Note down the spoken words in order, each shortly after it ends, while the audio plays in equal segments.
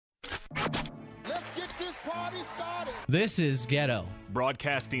party started. This is Ghetto.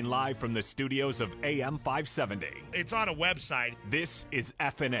 Broadcasting live from the studios of AM 570. It's on a website. This is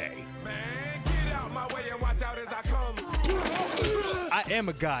FnA. Man, get out my way and watch out as I come. I am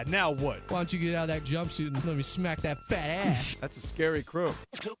a god. Now what? Why don't you get out of that jumpsuit and let me smack that fat ass? That's a scary crew.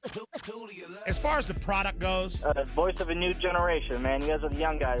 As far as the product goes, Voice of a new generation, man. You guys are the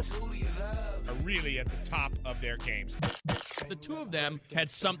young guys. are really at the top of their games. The two of them had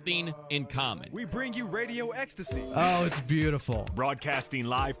something in common. We bring you radio ecstasy. Oh, it's beautiful. Broadcasting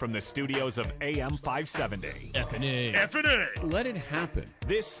live from the studios of AM 570. FnA. FnA. Let it happen.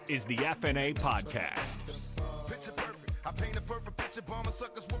 This is the FnA Podcast.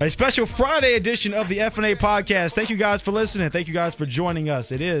 A special Friday edition of the FnA Podcast. Thank you guys for listening. Thank you guys for joining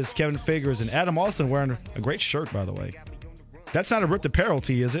us. It is Kevin Figures and Adam Austin wearing a great shirt, by the way. That's not a ripped apparel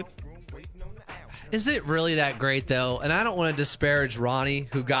tee, is it? Is it really that great, though? And I don't want to disparage Ronnie,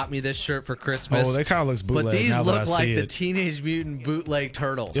 who got me this shirt for Christmas. Oh, that kind of looks bootleg. But these now that look I like see the it. Teenage Mutant bootleg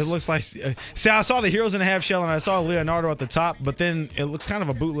turtles. It looks like... see, I saw the Heroes in a Half Shell and I saw Leonardo at the top, but then it looks kind of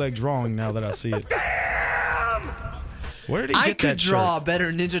a bootleg drawing now that I see it. Where did he get I could that draw shirt?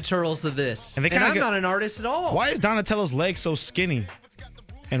 better Ninja Turtles than this. And And, they kinda I'm get- not an artist at all. Why is Donatello's leg so skinny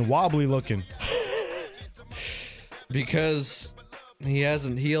and wobbly looking? Because he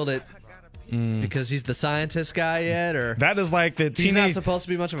hasn't healed it. Because he's the scientist guy yet, or That is like the he's not teenage... supposed to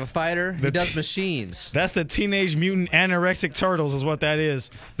be much of a fighter. He does machines. That's the Teenage Mutant Anorexic Turtles is what that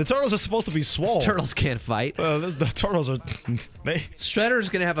is. The turtles are supposed to be swole. These turtles can't fight. The turtles are... Shredder's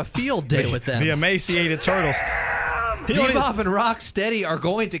going to have a field day with them. The emaciated turtles. He don't Bebop and Rocksteady are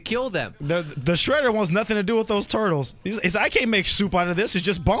going to kill them. The Shredder wants nothing to do with those turtles. He's, I can't make soup out of this. It's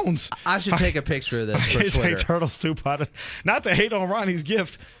just bones. I should take a picture of this for I can't Twitter. take turtle soup out of... Not to hate on Ronnie's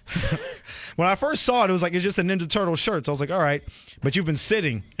gift. When I first saw it, it was like, it's just a Ninja Turtle shirt. So I was like, all right. But you've been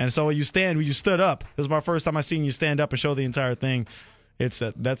sitting. And so you stood up. This was my first time I seen you stand up and show the entire thing. That's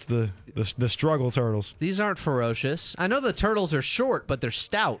the struggle turtles. These aren't ferocious. I know the turtles are short, but they're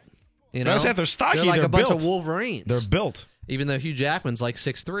stout. You know, I said they're stocky. They're like They're a bunch built. of Wolverines. They're built. Even though Hugh Jackman's like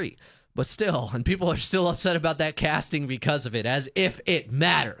 6'3". But still, and people are still upset about that casting because of it, as if it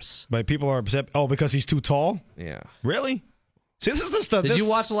matters. But people are upset. Oh, because he's too tall? Yeah. Really? See, this is the stuff. Did you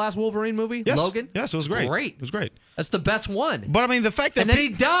watch the last Wolverine movie? Yes. Logan? Yes, it was great. Great. It was great. That's the best one. But I mean, the fact that And then he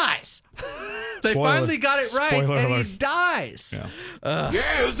dies. They Spoiler. finally got it right, Spoiler and alert. he dies. Yeah.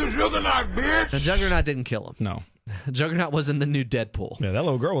 Yeah, it's the Juggernaut, bitch. Now, Juggernaut didn't kill him. No. Juggernaut was in the new Deadpool. Yeah, that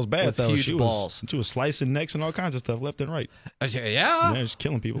little girl was bad, With though. huge She balls. was slicing necks and all kinds of stuff left and right. I said, yeah. Yeah, just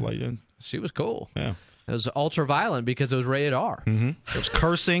killing people like that. She was cool. Yeah. It was ultra violent because it was rated R. There was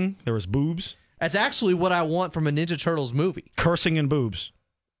cursing. There was boobs. That's actually what I want from a Ninja Turtles movie. Cursing and boobs.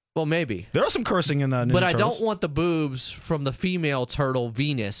 Well, maybe. There was some cursing in the Ninja But I Turtles. don't want the boobs from the female turtle,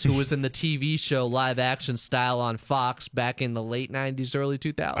 Venus, who was in the TV show live action style on Fox back in the late 90s, early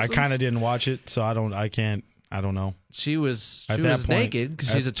 2000s. I kind of didn't watch it, so I don't know. She was At that point- naked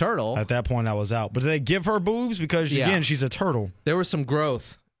because she's a turtle. At that point, I was out. But did they give her boobs? Because, Yeah. again, she's a turtle. There was some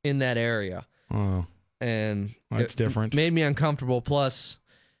growth in that area. Oh, And that's it different. made me uncomfortable. Plus,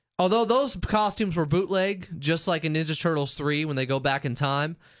 although those costumes were bootleg, just like in Ninja Turtles 3 when they go back in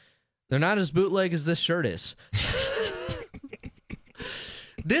time, they're not as bootleg as this shirt is.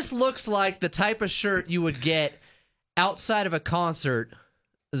 This looks like the type of shirt you would get outside of a concert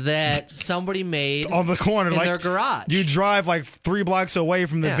that somebody made On the corner, in like their garage. you drive like 3 blocks away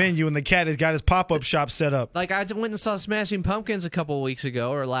from the Yeah. venue, and the cat has got his pop-up shop set up. Like, I went and saw Smashing Pumpkins a couple of weeks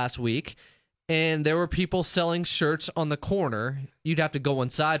ago or last week, and there were people selling shirts on the corner. You'd have to go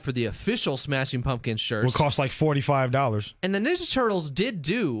inside for the official Smashing Pumpkins shirts. Will cost like $45. And the Ninja Turtles did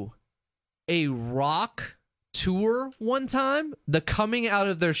do a rock tour one time, the Coming Out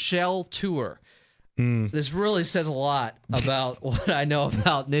of Their Shell tour. This really says a lot about what I know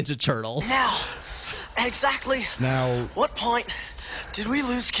about Ninja Turtles. Now, exactly Now, what point did we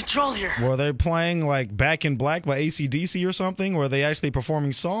lose control here? were they playing like Back in Black by AC/DC or something? Were they actually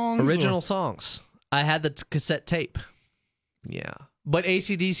performing songs? Original songs. I had the cassette tape. Yeah. But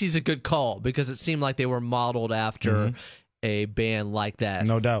AC/DC's a good call because it seemed like they were modeled after a band like that.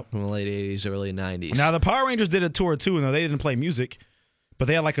 No doubt. From the late 80s, early 90s. Now, the Power Rangers did a tour too, and they didn't play music, but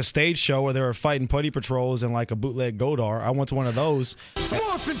they had like a stage show where they were fighting putty patrols and like a bootleg Godar. I went to one of those.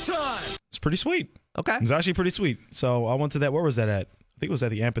 Morphin' time. It's pretty sweet. Okay. It was actually pretty sweet. So I went to that. Where was that at? I think it was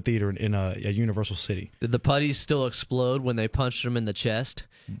at the amphitheater in Universal City. Did the putties still explode when they punched them in the chest?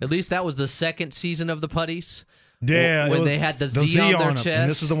 At least that was the second season of the putties. Yeah, When it was they had the Z on their them. chest. And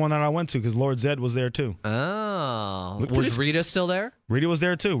this is the one that I went to because Lord Zed was there too. Oh. Looked pretty Was Rita still there? Rita was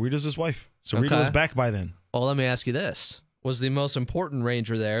there too. Rita's his wife. So Rita Okay. was back by then. Well, let me ask you this. Was the most important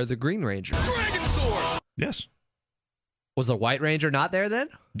Ranger there the Green Ranger? Dragon sword. Yes. Was the White Ranger not there then?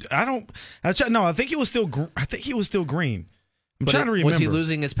 No, I think he was still. I think he was still green. I'm trying to remember. Was he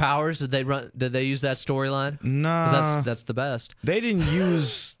losing his powers? Did they use that storyline? Nah, that's the best. They didn't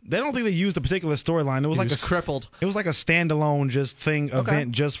use. They don't think they used a particular storyline. It was crippled. It was like a standalone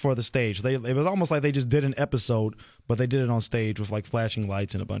event just for the stage. It was almost like they just did an episode, but they did it on stage with like flashing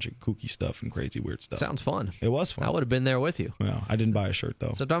lights and a bunch of kooky stuff and crazy weird stuff. Sounds fun. It was fun. I would have been there with you. Well, I didn't buy a shirt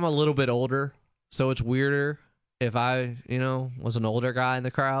though. So I'm a little bit older, so it's weirder if I, was an older guy in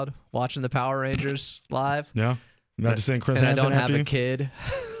the crowd watching the Power Rangers live. Yeah. You have to send Chris and Hansen I don't have after a you? kid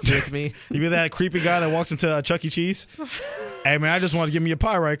with me. You be that creepy guy that walks into Chuck E. Cheese? Hey, man, I just want to give me a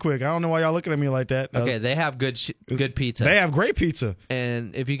pie right quick. I don't know why y'all looking at me like that. Okay, they have good pizza. They have great pizza.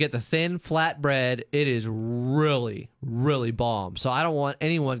 And if you get the thin, flat bread, it is really, really bomb. So I don't want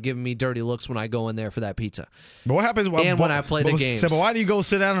anyone giving me dirty looks when I go in there for that pizza. But what happens when I play the games? But why do you go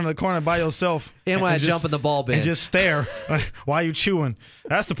sit down in the corner by yourself? And when I jump in the ball bin. And just stare while you chewing.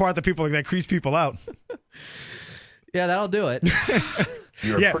 That's the part that creeps people out. Yeah, that'll do it.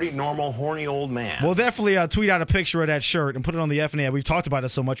 You're a pretty normal, horny old man. We'll definitely tweet out a picture of that shirt and put it on the FnA. We've talked about it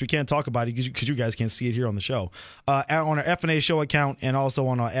so much we can't talk about it because you guys can't see it here on the show. On our FnA show account and also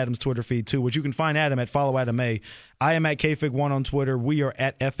on Adam's Twitter feed too, which you can find Adam at Follow Adam A. I am at KFig1 on Twitter. We are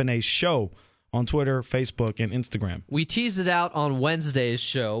at FnA Show on Twitter, Facebook, and Instagram. We teased it out on Wednesday's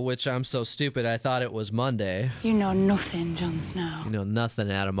show, which I'm so stupid I thought it was Monday. You know nothing, Jon Snow. You know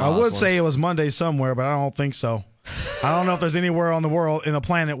nothing, Adam I would say it was Monday somewhere, but I don't think so. I don't know if there's anywhere on the world, in the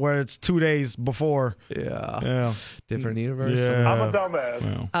planet, where it's 2 days before. Yeah. Different universe. Yeah. I'm a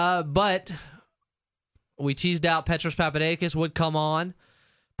dumbass. Well. But we teased out Petros Papadakis would come on.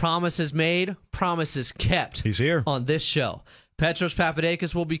 Promises made, promises kept. He's here. On this show. Petros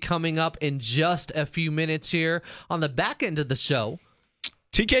Papadakis will be coming up in just a few minutes here. On the back end of the show,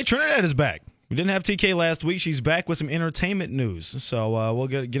 TK Trinidad is back. We didn't have TK last week. She's back with some entertainment news. So we'll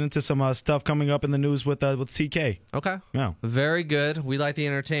get into some stuff coming up in the news with TK. Okay. Yeah. Very good. We like the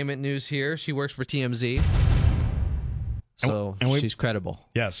entertainment news here. She works for TMZ. So she's credible.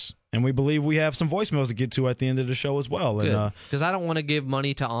 Yes. And we believe we have some voicemails to get to at the end of the show as well. Good. Because I don't want to give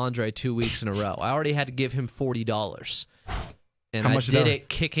money to Andre 2 weeks in a row. I already had to give him $40. And I did it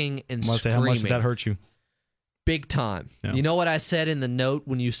kicking and screaming. How much did that hurt you? Big time. Yeah. You know what I said in the note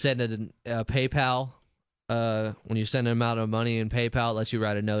when you send a PayPal? When you send an amount of money in PayPal, it lets you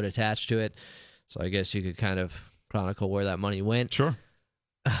write a note attached to it. So I guess you could kind of chronicle where that money went. Sure.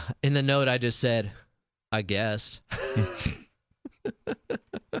 In the note, I just said, I guess.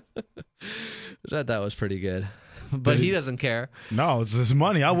 That was pretty good. But he doesn't care. No, it's his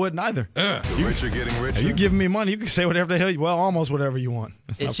money. I wouldn't either. The rich are getting richer. You giving me money, you can say whatever the hell almost whatever you want.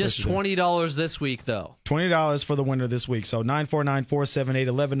 It's just $20 this week, though. $20 for the winner this week. So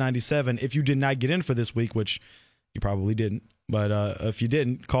 949-478-1197. If you did not get in for this week, which you probably didn't, but if you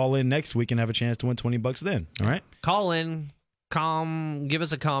didn't, call in next week and have a chance to win $20 then. All right? Call in. Give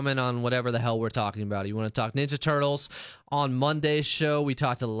us a comment on whatever the hell we're talking about. You want to talk Ninja Turtles? On Monday's show, we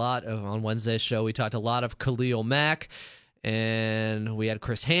talked a lot on Wednesday's show, we talked a lot of Khalil Mack, and we had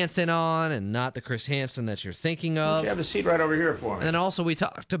Chris Hansen on, and not the Chris Hansen that you're thinking of. You have a seat right over here for me. And then also we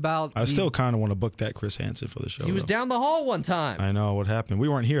talked about... I still kind of want to book that Chris Hansen for the show. He was down the hall one time. I know what happened. We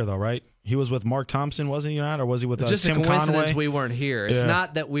weren't here, though, right? He was with Mark Thompson, wasn't he not? Or was he with Tim Conway? Just a coincidence we weren't here. It's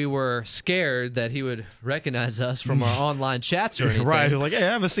not that we were scared that he would recognize us from our online chats or anything. Right. He was like, hey,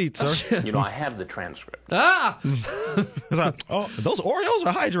 have a seat, sir. You know, I have the transcript. It's like, oh, those Oreos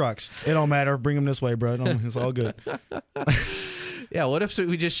or Hydrox? It don't matter. Bring them this way, bro. It's all good. Yeah, what if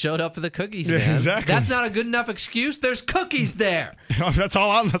we just showed up for the cookies, man? Yeah, exactly. That's not a good enough excuse. There's cookies there. That's all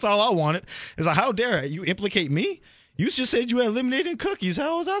I wanted. It's like, how dare you implicate me? You just said you had lemonade and cookies.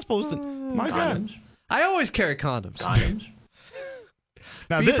 How was I supposed to? My Condoms. God. I always carry condoms. Condoms.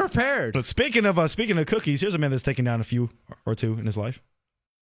 Now, Be prepared. But speaking of cookies, here's a man that's taken down a few or two in his life.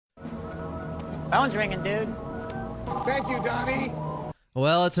 Phone's ringing, dude. Thank you, Donnie.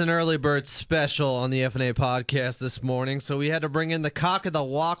 Well, it's an early bird special on the FnA Podcast this morning, so we had to bring in the cock of the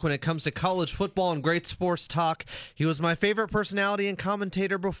walk when it comes to college football and great sports talk. He was my favorite personality and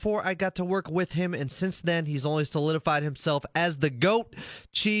commentator before I got to work with him, and since then, he's only solidified himself as the GOAT.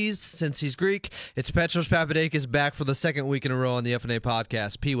 Cheese, since he's Greek. It's Petros Papadakis back for the second week in a row on the FnA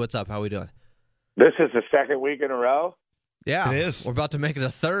Podcast. P, what's up? How we doing? This is the second week in a row? Yeah. It is. We're about to make it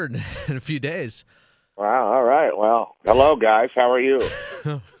a third in a few days. Wow, all right. Well, hello, guys. How are you?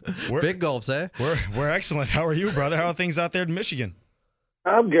 Big gulps, eh? We're excellent. How are you, brother? How are things out there in Michigan?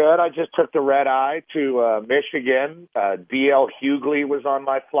 I'm good. I just took the red eye to Michigan. D.L. Hughley was on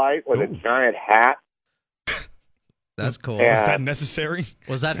my flight with a giant hat. That's cool. Was that necessary?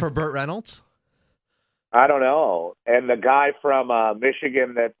 Was that for Burt Reynolds? I don't know. And the guy from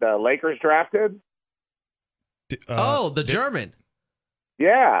Michigan that the Lakers drafted? The German.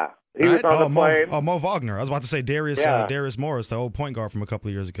 Yeah. He was on the plane. Mo Wagner. I was about to say Darius Morris, the old point guard from a couple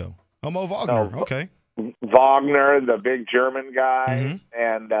of years ago. Mo Wagner. Okay. Wagner, the big German guy,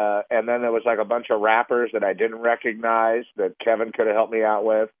 and then there was like a bunch of rappers that I didn't recognize that Kevin could have helped me out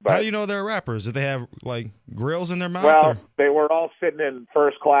with. But, how do you know they're rappers? Did they have like grills in their mouth? Well, they were all sitting in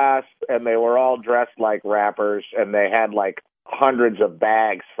first class, and they were all dressed like rappers, and they had like hundreds of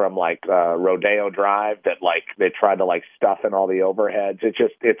bags from like Rodeo Drive that like they tried to like stuff in all the overheads.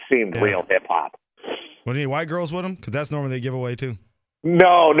 It seemed real hip hop. What do you need, white girls with them? Because that's normally they give away too.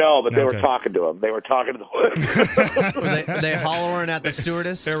 No, but they were talking to him. They were talking to the Were they hollering at the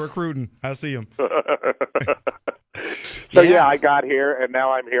stewardess? They're recruiting. I see them. So, I got here, and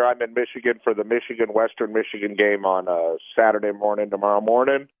now I'm here. I'm in Michigan for the Western Michigan game on Saturday morning, tomorrow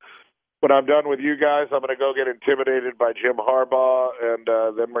morning. When I'm done with you guys, I'm going to go get intimidated by Jim Harbaugh, and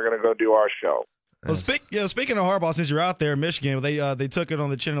then we're going to go do our show. Well, speaking of Harbaugh, since you're out there in Michigan, they took it on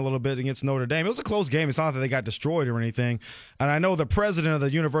the chin a little bit against Notre Dame. It was a close game. It's not that they got destroyed or anything. And I know the president of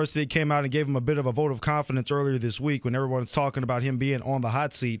the university came out and gave him a bit of a vote of confidence earlier this week when everyone's talking about him being on the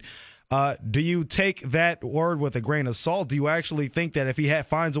hot seat. Do you take that word with a grain of salt? Do you actually think that if he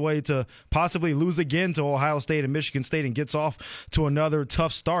finds a way to possibly lose again to Ohio State and Michigan State and gets off to another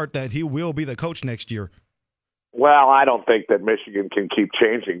tough start, that he will be the coach next year? Well, I don't think that Michigan can keep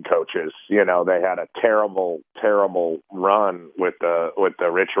changing coaches. You know, they had a terrible run with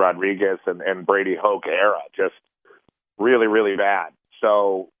the Rich Rodriguez and Brady Hoke era, just really, really bad.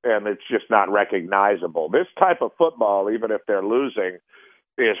 So, and it's just not recognizable. This type of football, even if they're losing,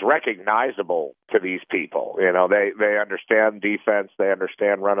 is recognizable to these people. You know, they understand defense, they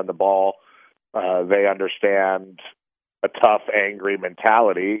understand running the ball, they understand a tough, angry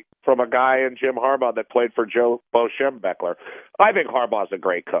mentality from a guy in Jim Harbaugh that played for Bo Schembechler. I think Harbaugh's a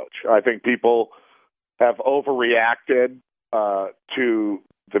great coach. I think people have overreacted to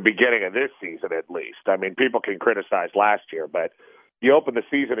the beginning of this season, at least. I mean, people can criticize last year, but you open the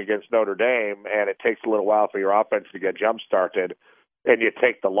season against Notre Dame, and it takes a little while for your offense to get jump-started, and you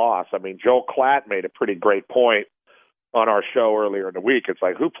take the loss. I mean, Joel Klatt made a pretty great point on our show earlier in the week. It's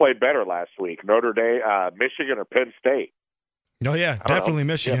like, who played better last week, Notre Dame, Michigan, or Penn State? Oh, yeah, definitely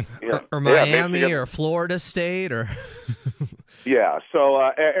Michigan. Yeah. Or Miami Michigan. or Florida State or Yeah, so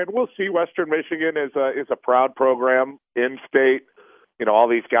and we'll see. Western Michigan is a proud program in state. You know, all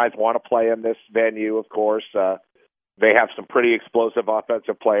these guys want to play in this venue, of course. They have some pretty explosive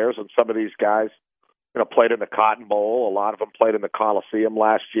offensive players, and some of these guys, you know, played in the Cotton Bowl. A lot of them played in the Coliseum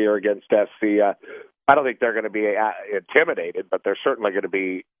last year against SC. I don't think they're going to be intimidated, but they're certainly going to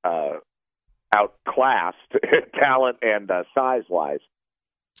be outclassed talent and size-wise.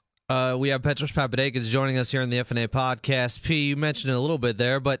 We have Petros Papadakis joining us here on the FnA Podcast. P, you mentioned it a little bit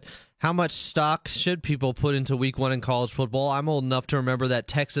there, but how much stock should people put into Week 1 in college football? I'm old enough to remember that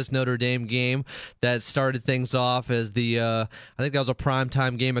Texas-Notre Dame game that started things off as I think that was a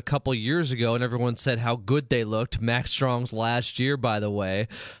primetime game a couple years ago, and everyone said how good they looked. Max Strong's last year, by the way.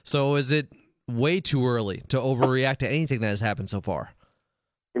 So is it way too early to overreact to anything that has happened so far?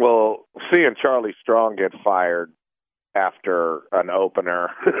 Well, seeing Charlie Strong get fired after an opener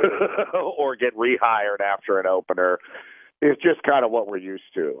or get rehired after an opener is just kind of what we're used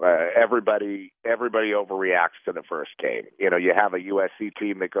to. Everybody overreacts to the first game. You know, you have a USC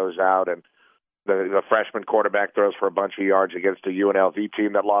team that goes out and the freshman quarterback throws for a bunch of yards against a UNLV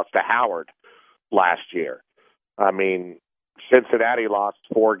team that lost to Howard last year. I mean, Cincinnati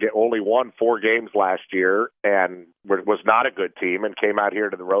only won 4 games last year and was not a good team and came out here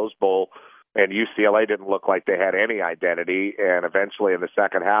to the Rose Bowl, and UCLA didn't look like they had any identity, and eventually in the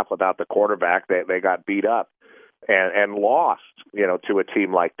second half without the quarterback, they got beat up and lost, you know, to a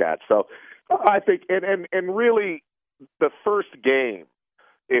team like that. So I think, and really the first game,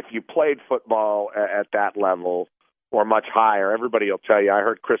 if you played football at that level or much higher, everybody will tell you, I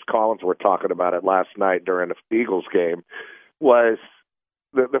heard Chris Collinsworth talking about it last night during the Eagles game, was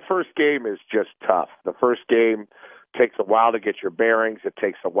the first game is just tough. The first game takes a while to get your bearings. It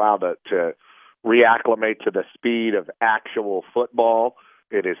takes a while to reacclimate to the speed of actual football.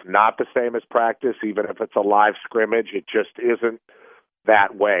 It is not the same as practice, even if it's a live scrimmage. It just isn't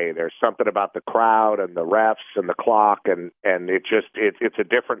that way. There's something about the crowd and the refs and the clock, and it's a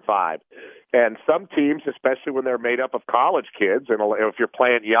different vibe. And some teams, especially when they're made up of college kids, and if you're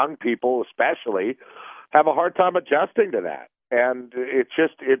playing young people especially, have a hard time adjusting to that. And it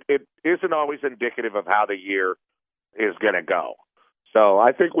isn't always indicative of how the year is going to go. So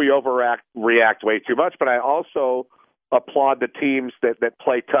I think we react way too much, but I also applaud the teams that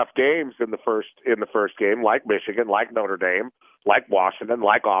play tough games in the first game, like Michigan, like Notre Dame, like Washington,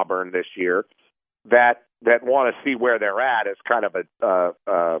 like Auburn this year, that want to see where they're at as kind of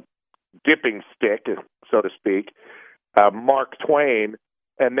a dipping stick, so to speak, Mark Twain,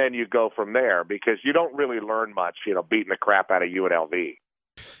 and then you go from there, because you don't really learn much, beating the crap out of UNLV.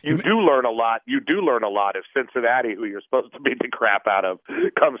 You do learn a lot. You do learn a lot if Cincinnati, who you're supposed to beat the crap out of,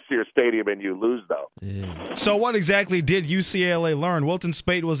 comes to your stadium and you lose, though. Yeah. So what exactly did UCLA learn? Wilton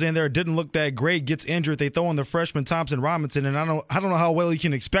Spate was in there, didn't look that great, gets injured. They throw in the freshman Thompson Robinson, and I don't know how well you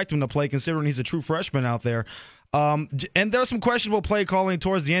can expect him to play considering he's a true freshman out there. And there's some questionable play calling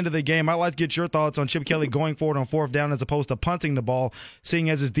towards the end of the game. I'd like to get your thoughts on Chip Kelly going forward on fourth down as opposed to punting the ball, seeing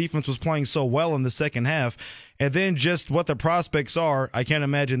as his defense was playing so well in the second half. And then just what the prospects are, I can't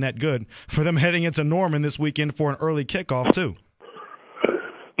imagine that good, for them heading into Norman this weekend for an early kickoff, too.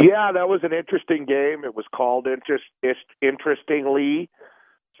 Yeah, that was an interesting game. It was called interestingly.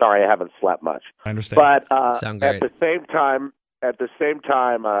 Sorry, I haven't slept much. I understand. But Sound great. at the same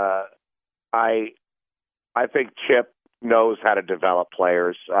time, I think Chip knows how to develop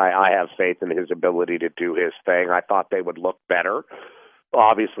players. I have faith in his ability to do his thing. I thought they would look better.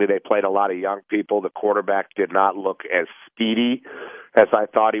 Obviously, they played a lot of young people. The quarterback did not look as speedy as I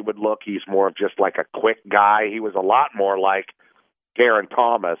thought he would look. He's more of just like a quick guy. He was a lot more like Garen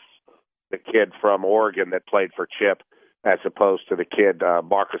Thomas, the kid from Oregon that played for Chip, as opposed to the kid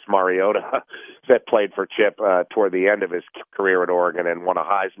Marcus Mariota that played for Chip toward the end of his career at Oregon and won a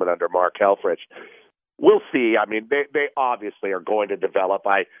Heisman under Mark Helfrich. We'll see. I mean, they obviously are going to develop.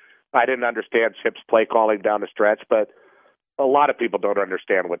 I didn't understand Chip's play calling down the stretch, but a lot of people don't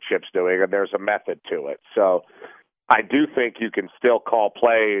understand what Chip's doing, and there's a method to it. So I do think you can still call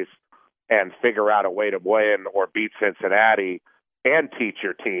plays and figure out a way to win or beat Cincinnati and teach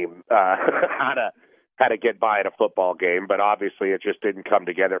your team how to get by in a football game. But obviously it just didn't come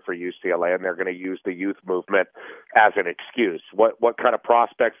together for UCLA, and they're going to use the youth movement as an excuse. What kind of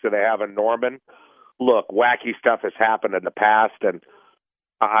prospects do they have in Norman? Look, wacky stuff has happened in the past, and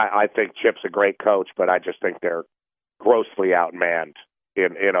I think Chip's a great coach, but I just think they're grossly outmanned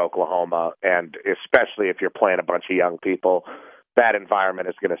in Oklahoma, and especially if you're playing a bunch of young people, that environment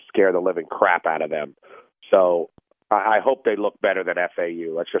is going to scare the living crap out of them. So I hope they look better than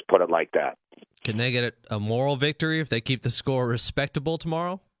FAU. Let's just put it like that. Can they get a moral victory if they keep the score respectable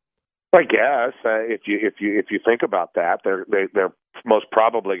tomorrow? I guess if you think about that, they're most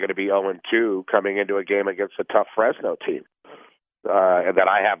probably going to be 0-2 coming into a game against a tough Fresno team. And then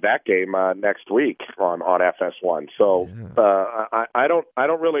I have that game next week on FS1. So I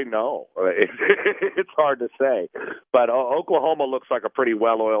don't really know. It's hard to say, but Oklahoma looks like a pretty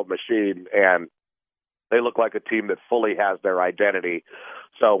well-oiled machine, and they look like a team that fully has their identity.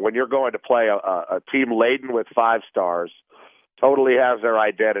 So when you're going to play a team laden with 5 stars, totally has their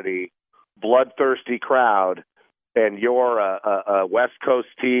identity, bloodthirsty crowd, and you're a West Coast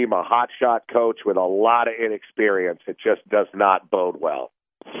team, a hotshot coach with a lot of inexperience, it just does not bode well.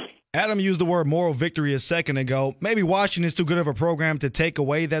 Adam used the word moral victory a second ago. Maybe Washington's too good of a program to take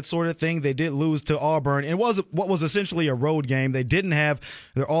away that sort of thing. They did lose to Auburn. It was what was essentially a road game. They didn't have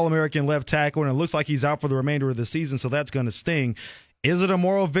their All-American left tackle, and it looks like he's out for the remainder of the season, so that's going to sting. Is it a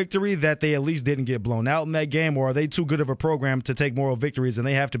moral victory that they at least didn't get blown out in that game, or are they too good of a program to take moral victories and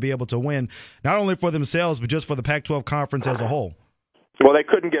they have to be able to win, not only for themselves, but just for the Pac-12 conference as a whole? Well, they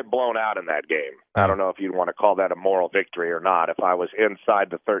couldn't get blown out in that game. I don't know if you'd want to call that a moral victory or not. If I was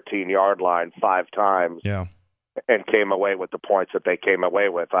inside the 13-yard line 5 times and came away with the points that they came away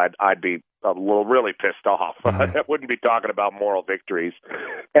with, I'd be a little really pissed off. I wouldn't be talking about moral victories.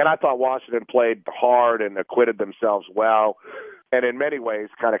 And I thought Washington played hard and acquitted themselves well, and in many ways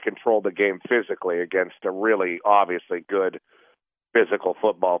kind of controlled the game physically against a really obviously good physical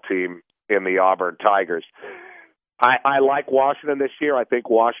football team in the Auburn Tigers. I like Washington this year. I think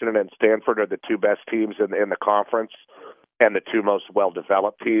Washington and Stanford are the 2 best teams in the conference and the 2 most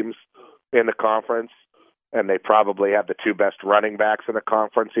well-developed teams in the conference, and they probably have the 2 best running backs in the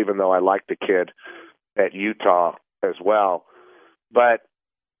conference, even though I like the kid at Utah as well. But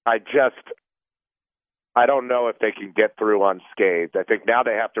I don't know if they can get through unscathed. I think now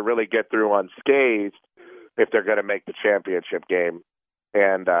they have to really get through unscathed if they're going to make the championship game.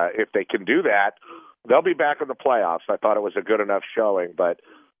 And if they can do that, they'll be back in the playoffs. I thought it was a good enough showing, but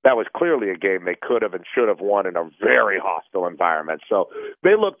that was clearly a game they could have and should have won in a very hostile environment. So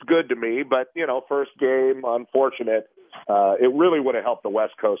they looked good to me, but, first game, unfortunate. It really would have helped the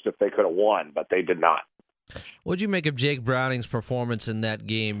West Coast if they could have won, but they did not. What did you make of Jake Browning's performance in that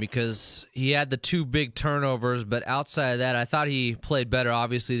game? Because he had the 2 big turnovers, but outside of that, I thought he played better,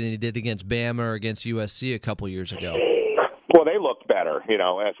 obviously, than he did against Bama or against USC a couple years ago. looked better,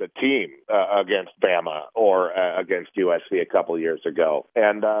 as a team against Bama or against USC a couple years ago.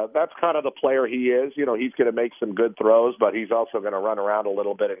 And that's kind of the player he is. He's going to make some good throws, but he's also going to run around a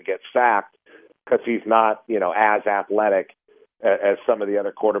little bit and get sacked because he's not, as athletic as some of the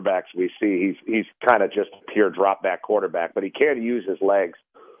other quarterbacks we see. He's kind of just a pure drop-back quarterback, but he can use his legs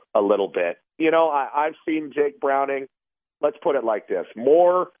a little bit. I've seen Jake Browning, let's put it like this,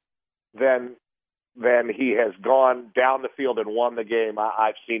 more than he has gone down the field and won the game.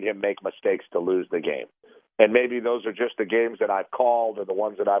 I've seen him make mistakes to lose the game. And maybe those are just the games that I've called or the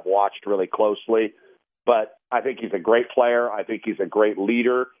ones that I've watched really closely. But I think he's a great player. I think he's a great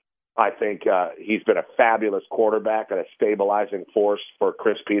leader. I think he's been a fabulous quarterback and a stabilizing force for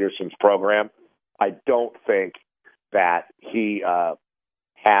Chris Peterson's program. I don't think that he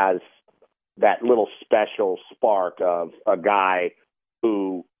has that little special spark of a guy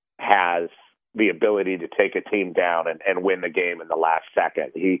who has the ability to take a team down and win the game in the last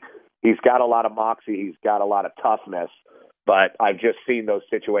second. He's got a lot of moxie. He's got a lot of toughness. But I've just seen those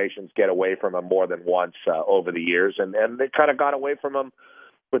situations get away from him more than once over the years. And they kind of got away from him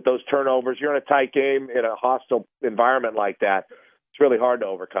with those turnovers. You're in a tight game in a hostile environment like that. It's really hard to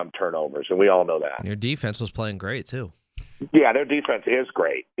overcome turnovers, and we all know that. Your defense was playing great, too. Yeah, their defense is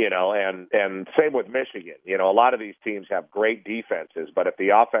great, and same with Michigan. A lot of these teams have great defenses, but if the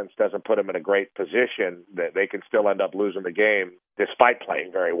offense doesn't put them in a great position, they can still end up losing the game despite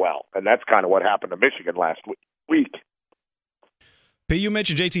playing very well. And that's kind of what happened to Michigan last week. P, you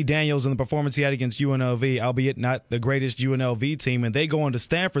mentioned JT Daniels and the performance he had against UNLV, albeit not the greatest UNLV team, and they go into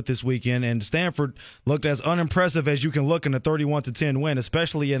Stanford this weekend, and Stanford looked as unimpressive as you can look in a 31-10 win,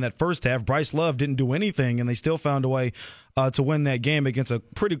 especially in that first half. Bryce Love didn't do anything, and they still found a way to win that game against a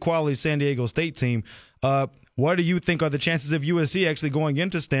pretty quality San Diego State team. What do you think are the chances of USC actually going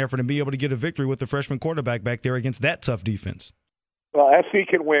into Stanford and be able to get a victory with the freshman quarterback back there against that tough defense? Well, SC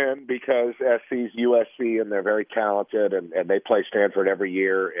can win because SC's USC, and they're very talented, and they play Stanford every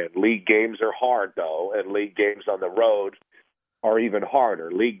year. And league games are hard, though, and league games on the road are even harder.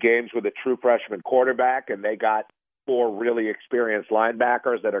 League games with a true freshman quarterback, and they got 4 really experienced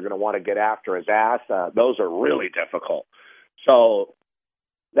linebackers that are going to want to get after his ass. Those are really difficult. So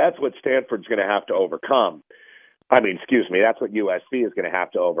that's what Stanford's going to have to overcome. That's what USC is going to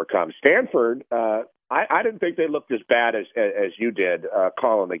have to overcome. Stanford, I didn't think they looked as bad as you did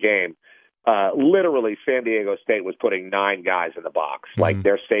calling the game. Literally, San Diego State was putting 9 guys in the box. Like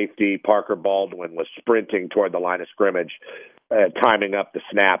their safety, Parker Baldwin, was sprinting toward the line of scrimmage, timing up the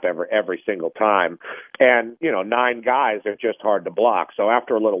snap every single time. And, 9 guys are just hard to block. So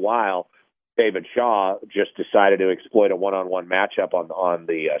after a little while, David Shaw just decided to exploit a one-on-one matchup on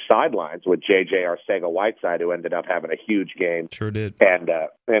the sidelines with J.J. Arcega-Whiteside, who ended up having a huge game. Sure did. And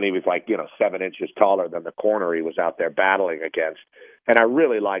he was 7 inches taller than the corner he was out there battling against. And I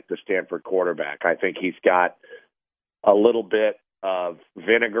really like the Stanford quarterback. I think he's got a little bit of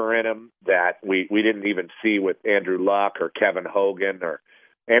vinegar in him that we didn't even see with Andrew Luck or Kevin Hogan or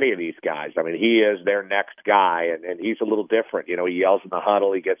any of these guys. He is their next guy, and he's a little different. He yells in the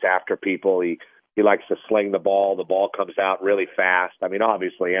huddle. He gets after people. He likes to sling the ball. The ball comes out really fast.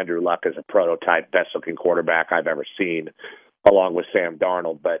 Obviously, Andrew Luck is a prototype, best-looking quarterback I've ever seen, along with Sam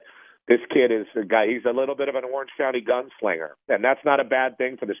Darnold. But this kid is a guy. He's a little bit of an Orange County gunslinger, and that's not a bad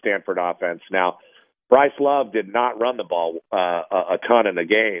thing for the Stanford offense. Now, Bryce Love did not run the ball a ton in the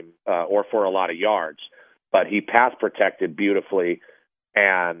game or for a lot of yards, but he pass protected beautifully.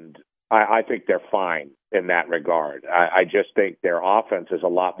 And I think they're fine in that regard. I just think their offense is a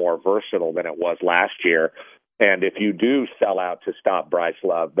lot more versatile than it was last year. And if you do sell out to stop Bryce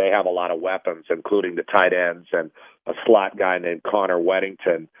Love, they have a lot of weapons, including the tight ends and a slot guy named Connor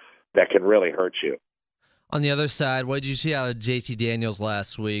Weddington that can really hurt you. On the other side, what did you see out of JT Daniels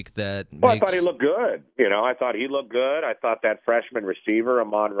last week? I thought he looked good. I thought he looked good. I thought that freshman receiver,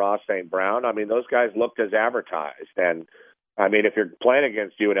 Amon-Ra St. Brown, those guys looked as advertised. And if you're playing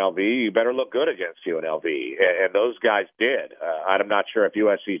against UNLV, you better look good against UNLV. And those guys did. I'm not sure if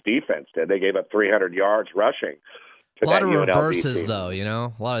USC's defense did. They gave up 300 yards rushing. A lot of reverses, though,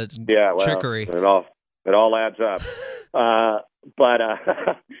 a lot of trickery. It all adds up.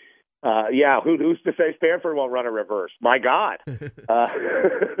 Who's to say Stanford won't run a reverse? My God.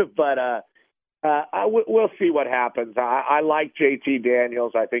 We'll see what happens. I like JT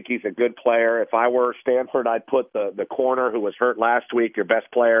Daniels. I think he's a good player. If I were Stanford, I'd put the corner who was hurt last week, your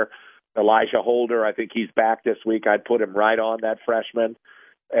best player, Elijah Holder. I think he's back this week. I'd put him right on that freshman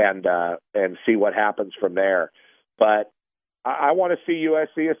and see what happens from there. But I want to see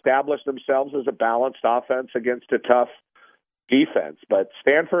USC establish themselves as a balanced offense against a tough defense. But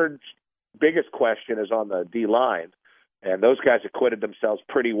Stanford's biggest question is on the D-line. And those guys acquitted themselves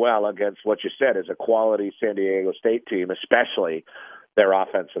pretty well against what you said is a quality San Diego State team, especially their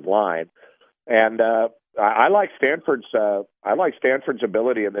offensive line. And I like Stanford's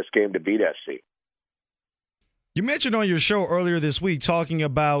ability in this game to beat SC. You mentioned on your show earlier this week talking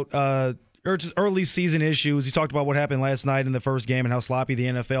about early season issues. You talked about what happened last night in the first game and how sloppy the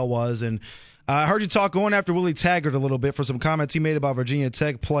NFL was. And I heard you talk going after Willie Taggart a little bit for some comments he made about Virginia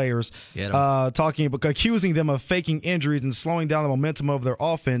Tech players, talking about accusing them of faking injuries and slowing down the momentum of their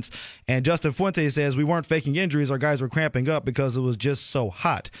offense. And Justin Fuente says, we weren't faking injuries. Our guys were cramping up because it was just so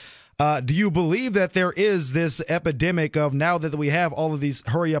hot. Do you believe that there is this epidemic of, now that we have all of these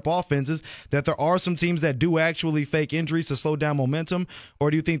hurry-up offenses, that there are some teams that do actually fake injuries to slow down momentum, or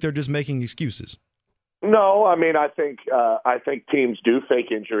do you think they're just making excuses? No, I mean, I think teams do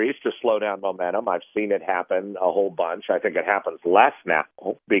fake injuries to slow down momentum. I've seen it happen a whole bunch. I think it happens less now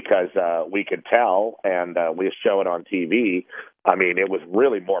because we could tell, and we show it on TV. I mean, it was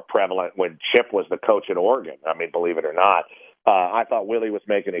really more prevalent when Chip was the coach at Oregon. I mean, believe it or not. I thought Willie was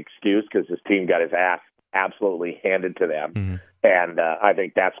making an excuse because his team got his ass absolutely handed to them. Mm-hmm. And I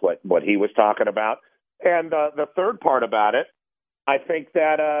think that's what he was talking about. And the third part about it, I think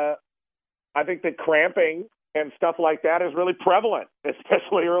that cramping and stuff like that is really prevalent,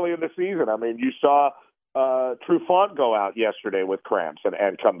 especially early in the season. I mean, you saw Trufant go out yesterday with cramps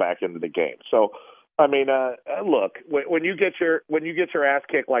and come back into the game. So, I mean, look, when you get your ass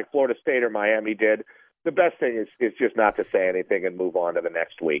kicked like Florida State or Miami did, the best thing is just not to say anything and move on to the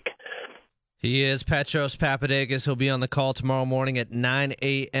next week. He is Petros Papadakis. He'll be on the call tomorrow morning at 9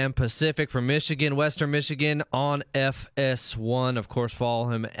 a.m. Pacific from Michigan, Western Michigan on FS1. Of course, follow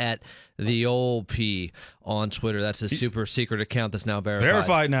him at the old P on Twitter. That's his super secret account that's now verified.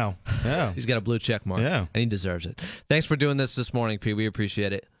 Verified now. Yeah. He's got a blue check mark. Yeah. And he deserves it. Thanks for doing this morning, P. We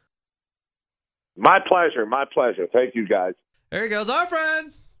appreciate it. My pleasure. My pleasure. Thank you, guys. There he goes. Our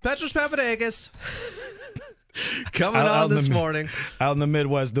friend, Petros Papadakis. Coming on this morning. Out in the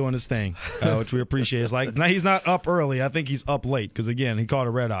Midwest doing his thing, which we appreciate. It's like, now he's not up early. I think he's up late because, again, he caught a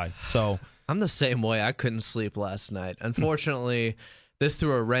red eye. So I'm the same way. I couldn't sleep last night. Unfortunately, this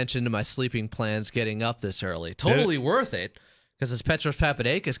threw a wrench into my sleeping plans getting up this early. Totally worth it because it's Petros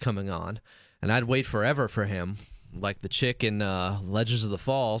Papadakis coming on, and I'd wait forever for him, like the chick in Legends of the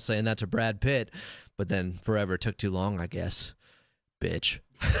Fall saying that to Brad Pitt, but then forever took too long, I guess. Bitch.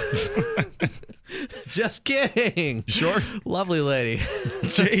 Just kidding. Sure. Lovely lady.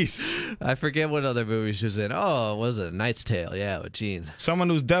 Jeez. I forget what other movie she was in. Oh, was it A Knight's Tale? Yeah, with Gene. Someone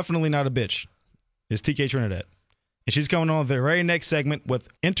who's definitely not a bitch is TK Trinidad. And she's coming on the very next segment with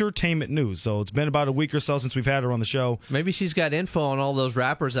entertainment news. So it's been about a week or so since we've had her on the show. Maybe she's got info on all those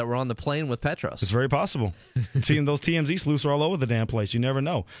rappers that were on the plane with Petros. It's very possible. Seeing those TMZ sleuths are all over the damn place. You never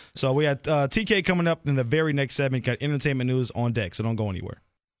know. So we had TK coming up in the very next segment. Got entertainment news on deck, so don't go anywhere.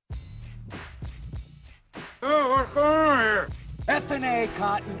 Oh, what's going on here? FnA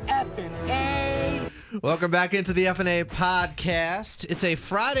Cotton, FnA. Welcome back into the FnA Podcast. It's a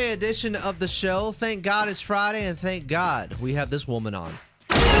Friday edition of the show. Thank God it's Friday, and thank God we have this woman on.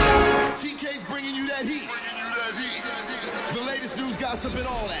 TK's bringing you that heat. The latest news, gossip, and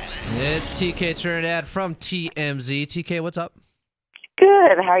all that. It's TK Trinidad from TMZ. TK, what's up?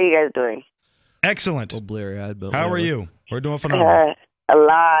 Good. How are you guys doing? Excellent. A little bleary-eyed, but how are you? We're doing phenomenal.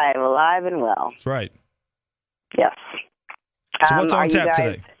 Alive and well. That's right. Yes. So what's on tap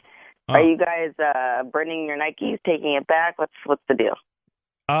today? Are you guys burning your Nikes, taking it back? What's the deal?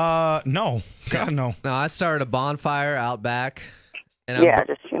 No. God, no. No, I started a bonfire out back. And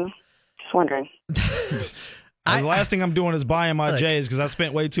just wondering. The last thing I'm doing is buying my J's because I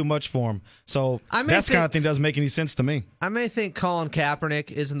spent way too much for them. So that's the kind of thing that doesn't make any sense to me. I may think Colin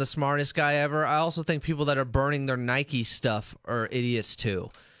Kaepernick isn't the smartest guy ever. I also think people that are burning their Nike stuff are idiots too.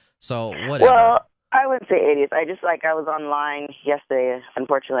 So whatever. Well, I wouldn't say idiots. I was online yesterday.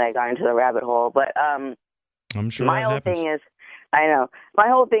 Unfortunately, I got into the rabbit hole. But I'm sure my whole thing is, I know. My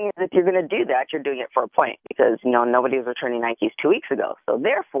whole thing is, if you're going to do that, you're doing it for a point because, nobody was returning Nikes 2 weeks ago. So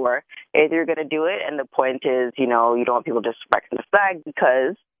therefore, if you're going to do it and the point is, you don't want people disrespecting the flag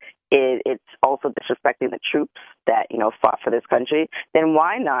because it's also disrespecting the troops that, fought for this country, then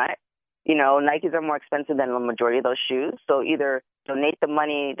why not? Nikes are more expensive than the majority of those shoes. So either donate the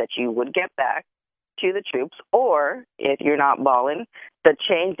money that you would get back to the troops, or if you're not balling, the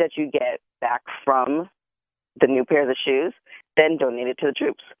change that you get back from the new pairs of shoes, then donate it to the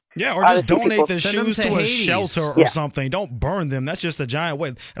troops. Yeah, or just donate the shoes to a shelter or something. Don't burn them. That's just a giant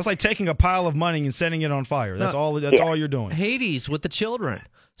waste. That's like taking a pile of money and setting it on fire. That's all you're doing. Hades with the children.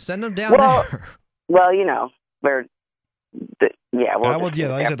 Send them down there. Well, where the yeah.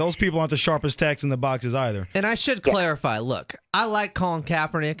 Like I said, those people aren't the sharpest tacks in the boxes either. And I should clarify. Look, I like Colin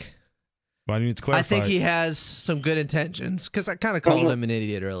Kaepernick. But I need to clarify. I think he has some good intentions because I kind of called him an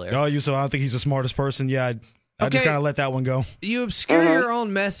idiot earlier. Oh, so I don't think he's the smartest person. Yeah, I just kind of let that one go. You obscure your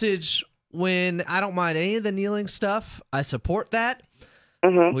own message when I don't mind any of the kneeling stuff. I support that.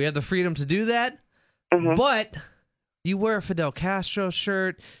 We have the freedom to do that. But you wear a Fidel Castro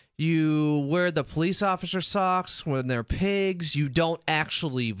shirt. You wear the police officer socks when they're pigs. You don't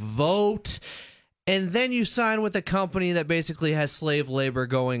actually vote. And then you sign with a company that basically has slave labor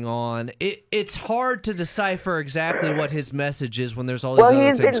going on. It's hard to decipher exactly what his message is when there's all these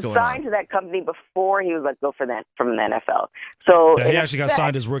other things going on. Well, he's been signed to that company before he was let go from the NFL. So he actually got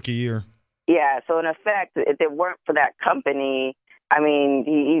signed his rookie year. Yeah, so in effect, if it weren't for that company, I mean,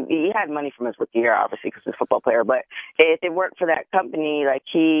 he had money from his rookie year, obviously, because he's a football player. But if it weren't for that company, like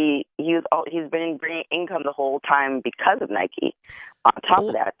he's been bringing income the whole time because of Nike. On top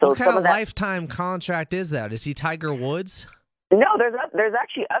of that, so what kind of lifetime contract is that? Is he Tiger Woods? No, there's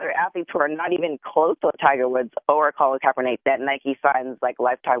actually other athletes who are not even close to Tiger Woods or Colin Kaepernick that Nike signs like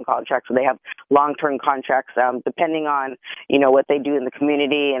lifetime contracts, so they have long-term contracts depending on what they do in the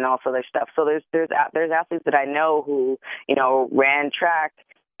community and also their stuff. So there's athletes that I know who ran track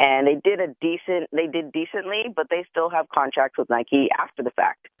and they did decently, but they still have contracts with Nike after the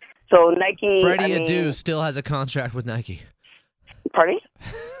fact. So Nike, Freddie Adu still has a contract with Nike. Pardon?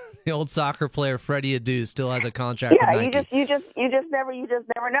 The old soccer player Freddie Adu still has a contract with Nike. you just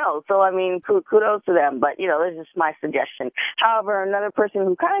never know. So I mean, kudos to them. But that's just my suggestion. However, another person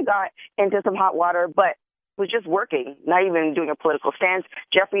who kind of got into some hot water, but was just working, not even doing a political stance.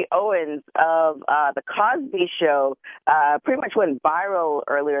 Jeffrey Owens of the Cosby Show pretty much went viral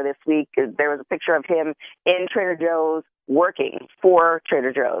earlier this week. There was a picture of him in Trader Joe's working for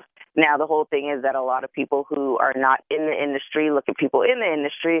Trader Joe's. Now, the whole thing is that a lot of people who are not in the industry look at people in the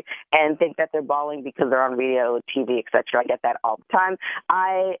industry and think that they're balling because they're on radio, TV, etc. I get that all the time.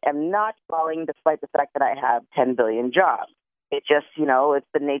 I am not balling despite the fact that I have 10 billion jobs. It just, it's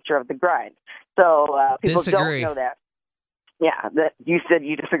the nature of the grind. So people don't know that. Yeah, you said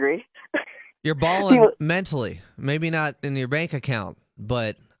you disagree? You're balling mentally, maybe not in your bank account,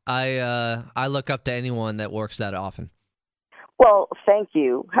 but I look up to anyone that works that often. Well, thank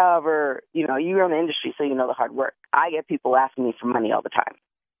you. However, you're in the industry, so you know the hard work. I get people asking me for money all the time,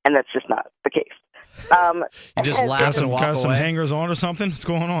 and that's just not the case. You just laugh and walk away. Some hangers on or something? What's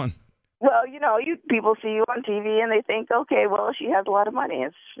going on? Well, people see you on TV and they think, okay, well, she has a lot of money.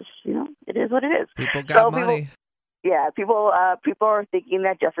 It's just, it is what it is. People got money. People are thinking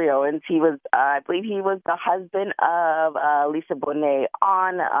that Jeffrey Owens, I believe he was the husband of Lisa Bonet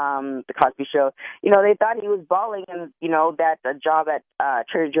on the Cosby Show. They thought he was balling and, that the job at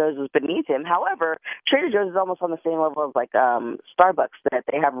Trader Joe's was beneath him. However, Trader Joe's is almost on the same level as like Starbucks, that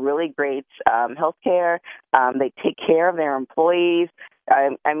they have really great health care. They take care of their employees.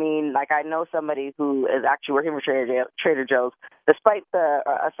 I mean, like I know somebody who is actually working for Trader Joe's, despite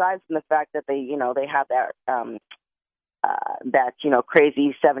aside from the fact that they have that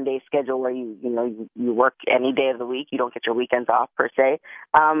crazy 7-day schedule where you work any day of the week. You don't get your weekends off per se.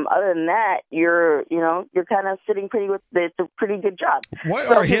 Other than that, you're kind of sitting pretty with. It's a pretty good job. What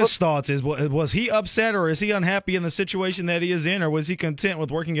are his thoughts? Was he upset or is he unhappy in the situation that he is in, or was he content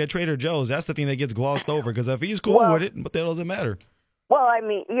with working at Trader Joe's? That's the thing that gets glossed over, because if he's cool with it, what the hell does it matter? Well, I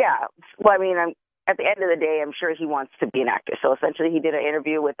mean, yeah. Well, I mean, at the end of the day, I'm sure he wants to be an actor. So essentially, he did an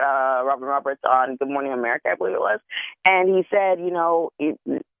interview with Robin Roberts on Good Morning America, I believe it was, and he said,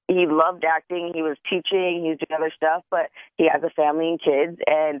 he loved acting. He was teaching. He was doing other stuff, but he has a family and kids.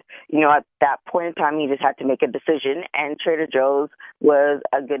 And, at that point in time, he just had to make a decision, and Trader Joe's was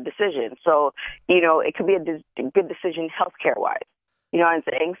a good decision. So, it could be a good decision healthcare-wise. You know what I'm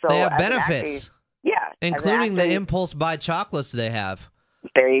saying? So they have benefits. Yeah. Including the impulse buy chocolates they have.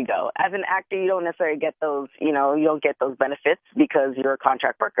 There you go. As an actor, you don't necessarily get those, you don't get those benefits because you're a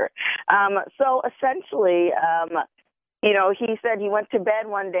contract worker. So essentially, he said he went to bed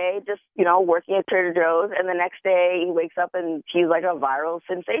one day just, working at Trader Joe's, and the next day he wakes up and he's like a viral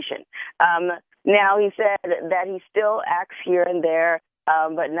sensation. Now he said that he still acts here and there,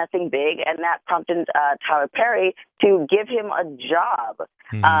 but nothing big, and that prompted Tyler Perry to give him a job,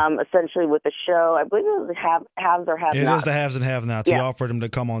 essentially with the show. I believe it was Haves or Have-Nots. It is the Haves and Have-Nots. Yeah. He offered him to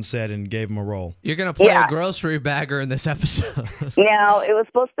come on set and gave him a role. You're going to play a grocery bagger in this episode. Now, it was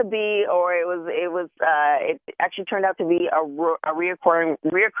supposed to be, or it actually turned out to be a reoccurring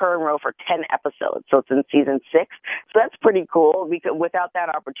role for 10 episodes. So it's in season 6. So that's pretty cool, because without that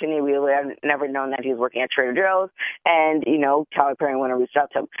opportunity, we would have never known that he was working at Trader Joe's, and, Tyler Perry went and reached out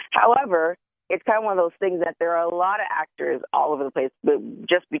to him. However, it's kind of one of those things that there are a lot of actors all over the place, but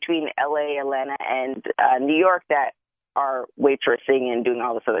just between LA, Atlanta, and New York that are waitressing and doing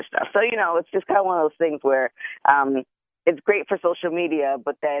all this other stuff. So, it's just kind of one of those things where it's great for social media,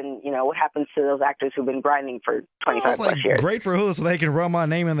 but then, what happens to those actors who've been grinding for 25 plus years? Great for who? So they can run my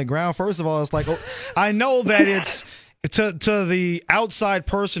name in the ground. First of all, it's like, I know that it's to the outside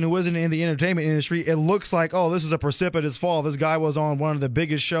person who isn't in the entertainment industry, it looks like, oh, this is a precipitous fall. This guy was on one of the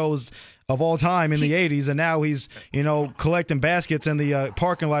biggest shows of all time in the 80s, and now he's, collecting baskets in the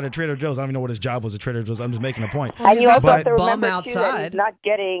parking lot at Trader Joe's. I don't even know what his job was at Trader Joe's. I'm just making a point. And you also have to bum remember, too, that outside. he's not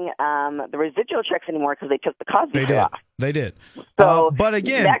getting the residual checks anymore because they took the Cosby show off. They did. So but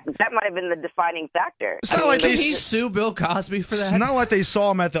again, that might have been the defining factor. It's not like Did he sue Bill Cosby for that? It's not like they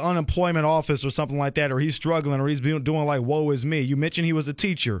saw him at the unemployment office or something like that, or he's struggling, or he's doing like, woe is me. You mentioned he was a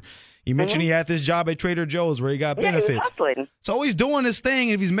teacher. You mentioned he had this job at Trader Joe's where he got benefits. He was hustling. So he's doing his thing.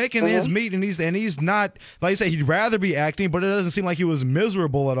 If he's making his meat and he's not, like I say, he'd rather be acting, but it doesn't seem like he was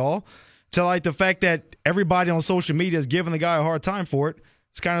miserable at all. So like the fact that everybody on social media is giving the guy a hard time for it,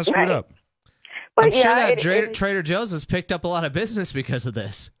 it's kind of screwed up. But I'm sure that Trader Joe's has picked up a lot of business because of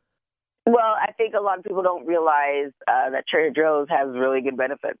this. Well, I think a lot of people don't realize that Trader Joe's has really good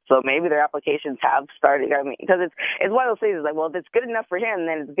benefits. So maybe their applications have started. I mean, because it's one of those things. Like, well, if it's good enough for him,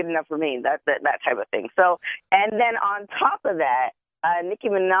 then it's good enough for me. That type of thing. So, and then on top of that, Nicki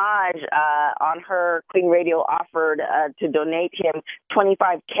Minaj on her Queen Radio offered to donate him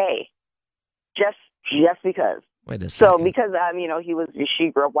 $25K, just because. Wait a second. So because she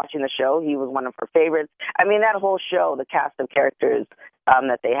grew up watching the show, he was one of her favorites. I mean, that whole show, the cast of characters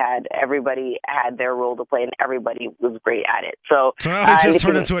that they had, everybody had their role to play, and everybody was great at it. So now it just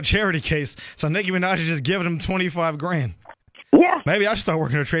turned into a charity case. So Nicki Minaj is just giving him $25,000. Yeah. Maybe I should start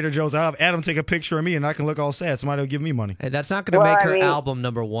working at Trader Joe's. I'll have Adam take a picture of me, and I can look all sad. Somebody will give me money. Hey, that's not going to make her album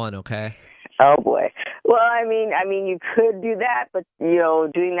 #1, okay? Oh boy. Well, I mean, you could do that, but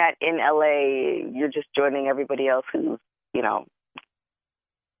doing that in LA, you're just joining everybody else who's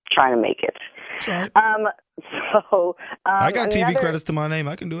trying to make it. Right. I got TV credits to my name.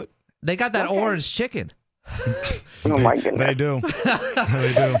 I can do it. They got that orange chicken. Oh my goodness. They do.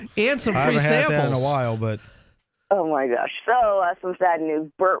 They do. And some I free haven't samples. had that in a while, but. Oh my gosh! So some sad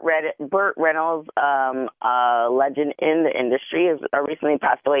news. Burt Reynolds, legend in the industry, has recently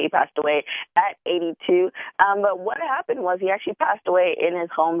passed away. He passed away at 82. But what happened was he actually passed away in his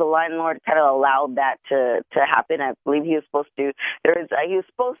home. The landlord kind of allowed that to happen. I believe he was supposed to. He was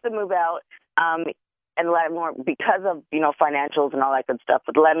supposed to move out. And the landlord, because of financials and all that good stuff.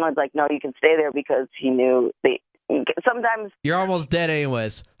 But the landlord's like, no, you can stay there because he knew sometimes you're almost dead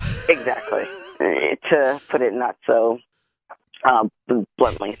anyways. Exactly. To put it not so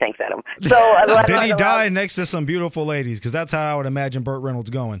bluntly. Thanks, Adam. So did he die next to some beautiful ladies? Because that's how I would imagine Burt Reynolds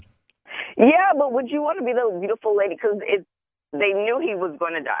going. Yeah, but would you want to be the beautiful lady? Because they knew he was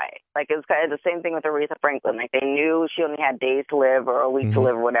going to die. Like, it was kind of the same thing with Aretha Franklin. Like, they knew she only had days to live or a week to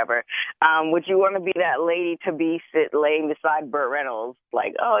live or whatever. Would you want to be that lady to be laying beside Burt Reynolds?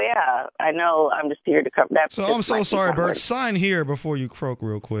 Like, oh, yeah, I know. I'm just here to come. So I'm so sorry, Burt. Sign here before you croak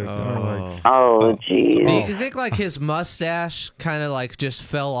real quick. Oh, geez. Do you think, like, his mustache kind of, like, just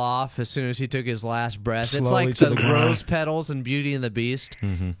fell off as soon as he took his last breath? Slowly it's like to the rose petals in Beauty and the Beast.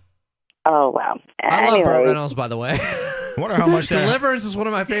 Mm-hmm. Oh, wow. I love Burt Reynolds, by the way. I wonder how much Deliverance is one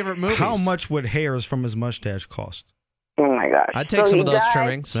of my favorite movies. How much would hairs from his mustache cost? Oh, my gosh. I'd take some of those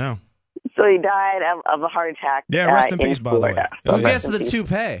trimmings. Yeah. So he died of a heart attack. Yeah, rest in peace, by the way. Who gets the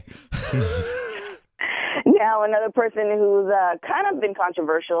toupee? Now, another person who's kind of been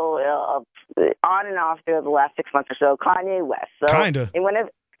controversial on and off through the last 6 months or so, Kanye West. So, Kinda.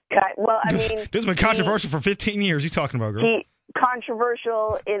 Well, I mean, this has been controversial for 15 years. You talking about, girl?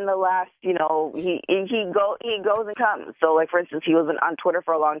 Controversial in the last, he goes and comes. So, like, for instance, he was on Twitter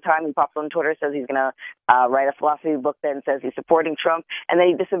for a long time. He pops on Twitter, says he's going to write a philosophy book, then says he's supporting Trump, and then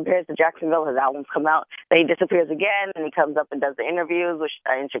he disappears to Jacksonville. His albums come out. Then he disappears again, and he comes up and does the interviews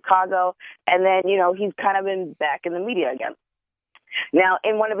in Chicago, and then, he's kind of been back in the media again. Now,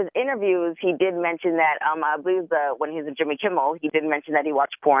 in one of his interviews, he did mention that, I believe when he was at Jimmy Kimmel, he did mention that he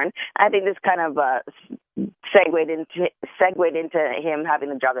watched porn. I think this kind of segued into him having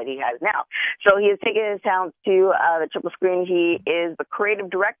the job that he has now. So he has taken his talents to the triple screen. He is the creative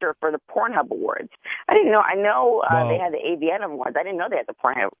director for the Pornhub Awards. I didn't know. I know they had the AVN Awards. I didn't know they had the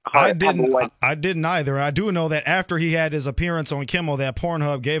Pornhub Awards. I didn't either. I do know that after he had his appearance on Kimmel, that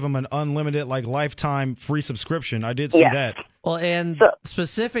Pornhub gave him an unlimited, lifetime free subscription. I did see that. Well, and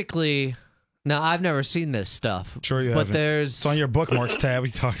specifically, now I've never seen this stuff. Sure you but haven't. It's on your bookmarks tab. What are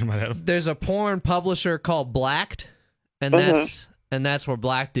you talking about, Adam? There's a porn publisher called Blacked, and that's And that's where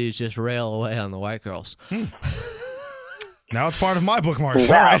black dudes just rail away on the white girls. Now it's part of my bookmarks.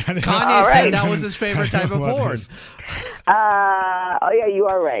 Wow. All right. Kanye said that was his favorite type of porn. Oh yeah, you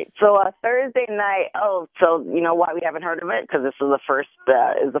are right. So Thursday night. Oh, so you know why we haven't heard of it? Because this is the first.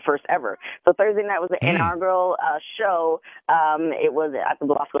 Is the first ever. So Thursday night was the inaugural show. It was at the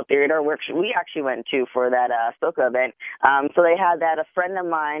Blasco Theater, which we actually went to for that Soca event. So they had that. A friend of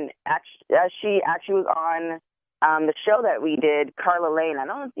mine, she actually was on the show that we did, Carla Lane. I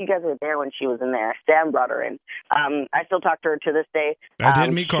don't know if you guys were there when she was in there. Sam brought her in. I still talk to her to this day. I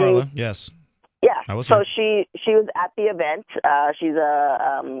did meet Carla. Yes. Yeah, so she was at the event. She's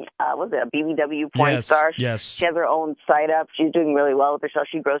a BBW porn star. Yes. She has her own site up. She's doing really well with herself.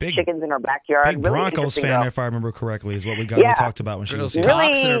 She grows chickens in her backyard. Big really Broncos fan, if I remember correctly, is what we talked about when she was here.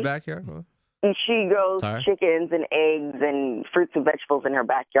 Cocks in her backyard? And she grows chickens and eggs and fruits and vegetables in her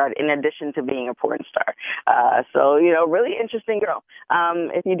backyard, in addition to being a porn star. So, really interesting girl.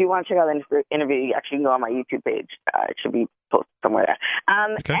 If you do want to check out the interview, you actually can go on my YouTube page. It should be posted somewhere there.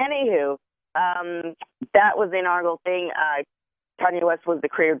 Okay. Anywho, that was the inaugural thing. Kanye West was the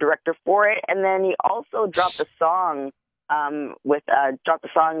creative director for it, and then he also dropped a song dropped a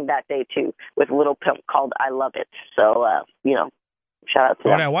song that day too with Lil Pump called "I Love It." So shout out to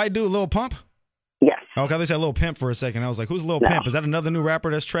them. That white dude, Lil Pump. Yes. Okay, they said Lil Pimp for a second. I was like, who's Lil Pimp? Is that another new rapper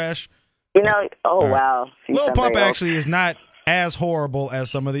that's trash? Wow. Lil Pump actually is not as horrible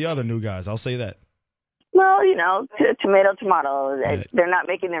as some of the other new guys. I'll say that. Well, tomato. Right. They're not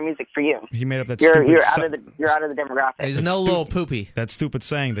making their music for you. He made up that you're out of the demographic. He's no Lil Poopy. That stupid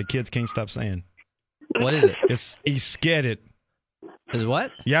saying that kids can't stop saying. What is it? He's scared it. Is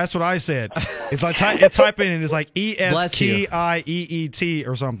what? Yeah, that's what I said. It's like type in and it's like ESKIEET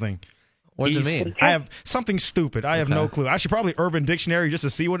or something. What does it mean? I have something stupid. I have no clue. I should probably Urban Dictionary just to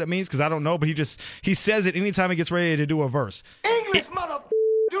see what it means because I don't know. But he says it anytime he gets ready to do a verse. English,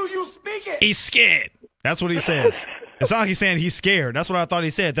 do you speak it? He's scared. That's what he says. It's not like he's saying he's scared. That's what I thought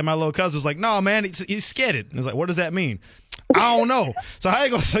he said. Then my little cousin was like, "No, man, he's scared." And it's like, what does that mean? I don't know. So how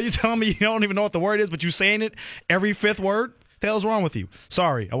you go? So you telling me you don't even know what the word is, but you saying it every fifth word? What the hell's wrong with you?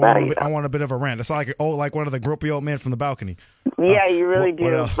 Sorry, I want a bit of a rant. It's like one of the grumpy old men from the balcony. Yeah, you really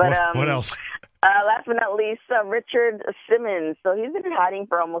do. What else? Last but not least, Richard Simmons. So he's been in hiding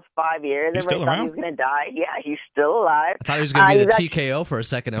for almost 5 years. He's still around? He was going to die. Yeah, he's still alive. I thought he was going to be the TKO for a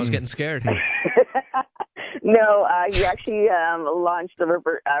second. I was getting scared. No, he actually launched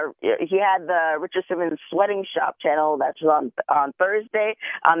he had the Richard Simmons Sweating Shop channel that's on Thursday.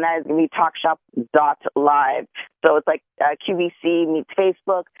 That is going to be talkshop.live. So it's like QVC meets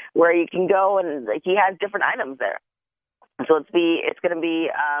Facebook, where you can go and he has different items there. So it's going to be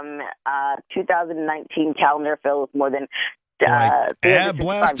 2019 calendar filled with more than ab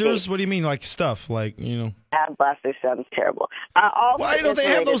blasters. What do you mean, like stuff like Ab blasters sounds terrible. Why don't they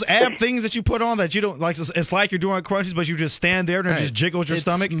have those ab things that you put on that you don't like? It's like you're doing crunches, but you just stand there and it just jiggles your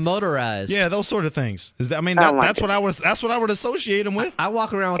stomach. Motorized. Yeah, those sort of things. That's what I would associate them with. I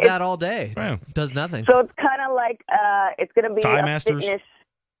walk around with that all day. Yeah. Does nothing. So it's kind of like it's going to be Thigh masters.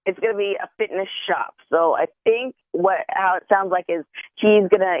 It's going to be a fitness shop. So I think how it sounds like is he's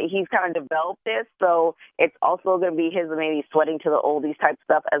kind of developed this. So it's also going to be his maybe sweating to the oldies type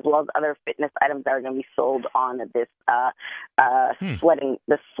stuff, as well as other fitness items that are going to be sold on this sweating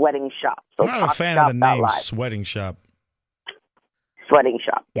shop. So I'm not a fan of the name Sweating Shop. Sweating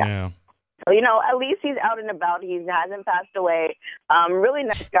Shop, yeah. So, at least he's out and about. He hasn't passed away. Really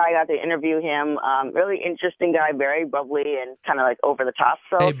nice guy. Got to interview him. Really interesting guy, very bubbly and kind of like over the top.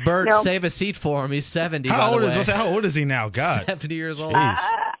 So, hey, Bert, save a seat for him. He's 70, How old is he now? God. 70 years old. I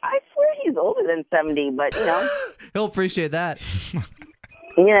swear he's older than 70, but, He'll appreciate that.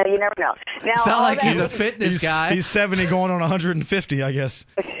 You never know. Now, it's not like he's a fitness guy. He's 70 going on 150, I guess.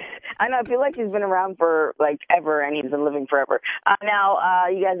 I know. I feel like he's been around for ever, and he's been living forever. Now,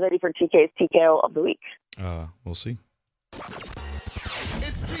 you guys ready for TK's TKO of the week? We'll see.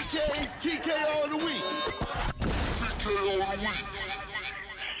 It's TK's TKO of the week. TKO of the week.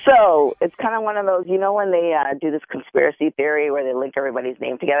 So it's kind of one of those, when they do this conspiracy theory where they link everybody's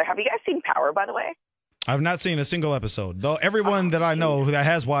name together. Have you guys seen Power, by the way? I've not seen a single episode, though. Everyone that I know that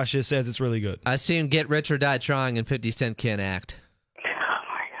has watched it says it's really good. I see him get rich or die trying, and 50 Cent can't act.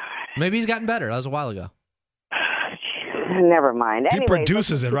 Maybe he's gotten better. That was a while ago. Never mind. He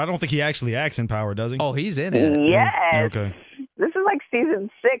produces it. I don't think he actually acts in Power, does he? Oh, he's in it. Yes. Okay. This is like season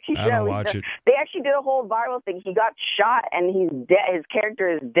 6. I don't watch it. They actually did a whole viral thing. He got shot and he's dead. His character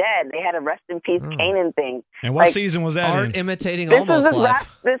is dead. They had a rest in peace Kanan thing. And what season was that Art in? imitating Almost Life.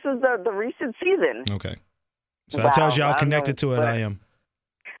 This is the recent season. Okay. So that tells you how connected to it I am.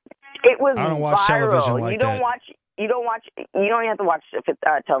 It was I don't watch viral. television like you don't that. watch You don't watch. You don't even have to watch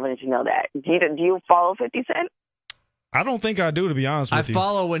television to know that. Do you follow 50 Cent? I don't think I do, to be honest with you. I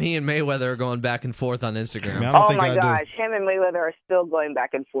follow when he and Mayweather are going back and forth on Instagram. I mean, I don't Oh think my I gosh, him and Mayweather are still going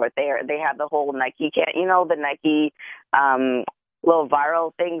back and forth. They have the whole Nike, the Nike little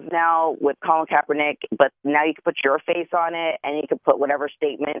viral things now with Colin Kaepernick, but now you can put your face on it and you can put whatever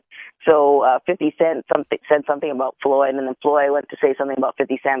statement. So 50 Cent said something about Floyd, and then Floyd went to say something about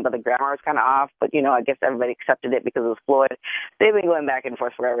 50 Cent, but the grammar was kind of off. But, I guess everybody accepted it because it was Floyd. They've been going back and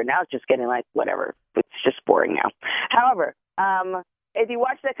forth forever. Now it's just getting like whatever. It's just boring now. However, if you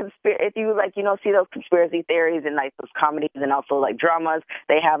watch that if you see those conspiracy theories and like those comedies and also like dramas,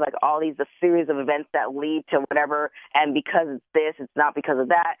 they have like all these a series of events that lead to whatever, and because it's this, it's not because of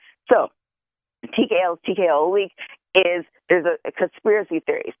that. So TKO's TKO of the week there's a conspiracy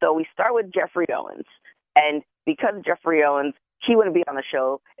theory. So we start with Jeffrey Owens, and because Jeffrey Owens, he wouldn't be on the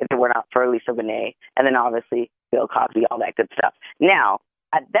show if it were not for Lisa Bonet, and then obviously Bill Cosby, all that good stuff. Now,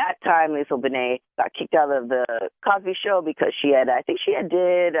 at that time, Lisa Bonet got kicked out of the Cosby Show because I think she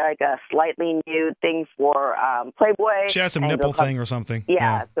did like a slightly nude thing for Playboy. She had some nipple thing or something.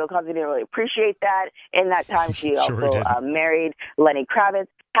 Yeah, Bill Cosby didn't really appreciate that. In that time, she also married Lenny Kravitz,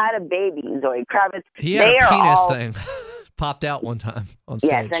 had a baby, Zoe Kravitz. He had a penis thing. Popped out one time on stage.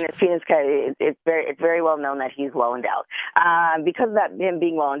 Yes, and his penis, it's very well known that he's well endowed. Because of that, him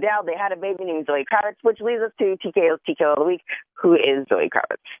being well endowed, they had a baby named Zoe Kravitz, which leads us to TKO's TKO of the week, who is Zoe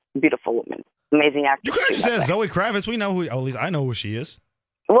Kravitz. Beautiful woman. Amazing actress. You could have just said Zoe Kravitz. We know at least I know who she is.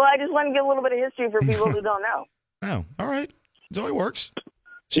 Well, I just want to give a little bit of history for people who don't know. Oh, all right. Zoe works.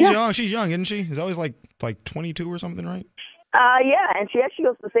 She's young. She's young, isn't she? Zoe's like 22 or something, right? Yeah, and she actually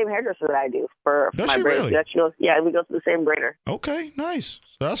goes to the same hairdresser that I do for Does my she braids. really? We go to the same braider. Okay, nice.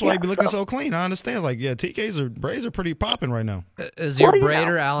 So that's why you be looking so clean. I understand. Like, braids are pretty popping right now. Is your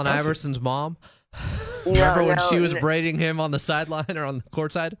braider Allen Iverson's mom? Remember when she was braiding him on the sideline or on the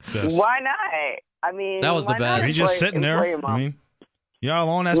courtside? Yes. Why not? I mean, that was the best. He's just sitting there. I mean, you know how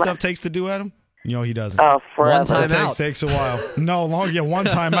long that stuff takes to do at him? He doesn't. Oh, forever. One time out. Takes a while. No, one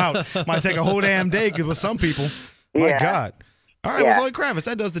time out. Might take a whole damn day because with some people, my God. All right, well, Zoe Kravitz,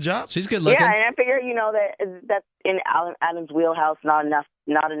 that does the job. She's good looking. Yeah, and I figure, that's in Adam's wheelhouse, not enough,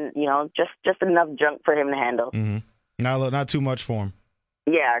 just enough junk for him to handle. Mm-hmm. Not too much for him.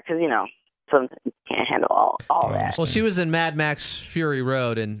 Yeah, because, some can't handle all that. Well, she was in Mad Max Fury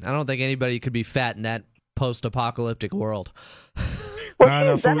Road, and I don't think anybody could be fat in that post-apocalyptic world.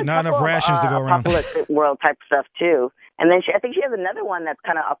 Well, not enough rations to go around. Apocalyptic world type stuff, too. And then I think she has another one that's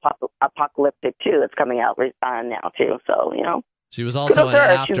kind of apocalyptic, too, that's coming out now, too. So, She was also in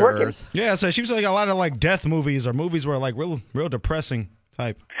After Earth. Yeah, so she was like a lot of like death movies or movies where like real depressing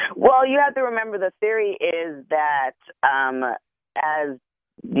type. Well, you have to remember the theory is that as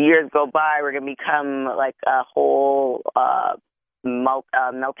the years go by, we're going to become like a whole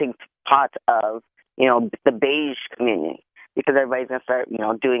melting pot of, the beige community. Because everybody's going to start,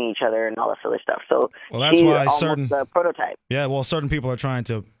 doing each other and all this other stuff. So that's why almost a prototype. Yeah, well, certain people are trying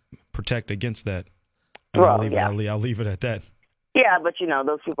to protect against that. Well, I'll leave it at that. Yeah, but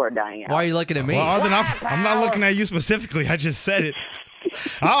those people are dying out. Why are you looking at me? Well, then I'm not looking at you specifically. I just said it.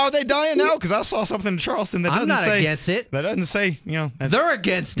 Oh, are they dying now? Because I saw something in Charleston that doesn't say. I'm not against it. That doesn't say, They're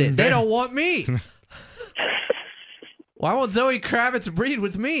against it. They don't want me. Why won't Zoe Kravitz breed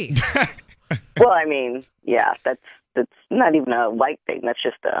with me? Well, I mean, yeah, that's not even a white thing. That's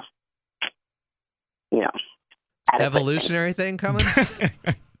just a, evolutionary thing coming.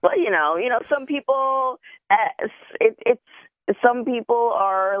 Well, some people, some people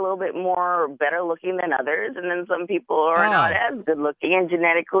are a little bit more better looking than others, and then some people are not as good looking. And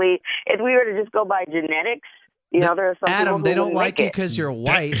genetically, if we were to just go by genetics, there are some Adam, people who they don't like you it. because you're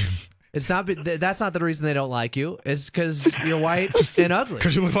white. It's not. That's not the reason they don't like you. It's because you're white and ugly.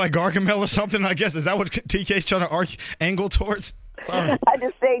 Because you look like Gargamel or something. I guess is that what TK's trying to angle towards? Sorry. I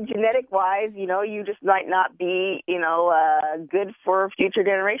just say genetic-wise, you just might not be, good for future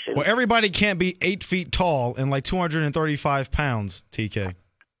generations. Well, everybody can't be 8 feet tall and like 235 pounds, TK.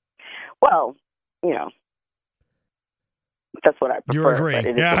 Well, that's what I prefer. You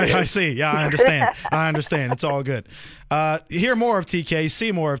agree. Yeah, I see. Yeah, I understand. I understand. It's all good. Hear more of TK.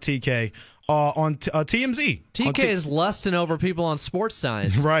 See more of TK on TMZ. TK is lusting over people on sports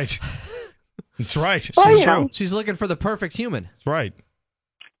signs. Right. That's right. Well, She's true. She's looking for the perfect human. That's right.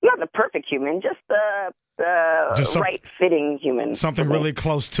 Not the perfect human, just the right-fitting human. Something really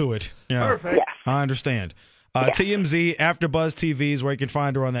close to it. Yeah. Perfect. Yes. I understand. TMZ, AfterBuzz TV is where you can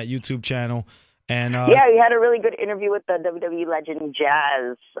find her on that YouTube channel. And we had a really good interview with the WWE legend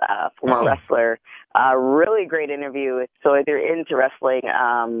Jazz, former wrestler. Really great interview. So if you're into wrestling,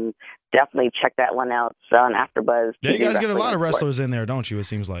 definitely check that one out on AfterBuzz. Yeah, you guys get a lot of wrestlers in there, don't you? It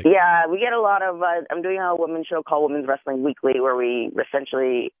seems like. Yeah, we get a lot of. I'm doing a women's show called Women's Wrestling Weekly, where we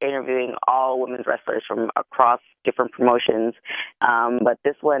essentially interviewing all women's wrestlers from across different promotions. But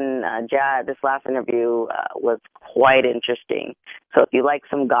this one, this last interview was quite interesting. So if you like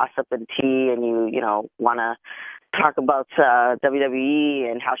some gossip and tea, and you want to talk about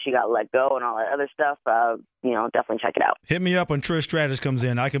WWE and how she got let go and all that other stuff, definitely check it out. Hit me up when Trish Stratus comes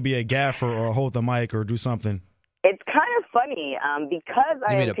in. I could be a gaffer or hold the mic or do something. It's kind of funny because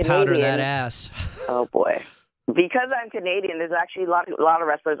I am Canadian. Powder that ass. Oh boy. Because I'm Canadian, there's actually a lot of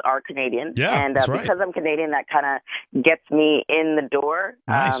wrestlers are Canadian. Yeah, and that's right. Because I'm Canadian, that kind of gets me in the door.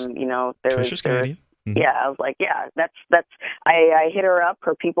 Nice. Trisha's Canadian. Mm-hmm. Yeah, I was like, that's. I hit her up.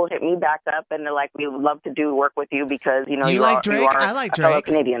 Her people hit me back up, and they're like, "We would love to do work with you because you like Drake? You are I like a fellow Drake.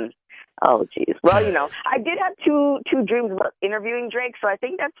 Canadian." Oh, jeez. Well, I did have two dreams about interviewing Drake, so I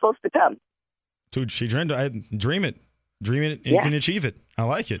think that's supposed to come. Dude, she dreamed. Dream it, and you can achieve it. I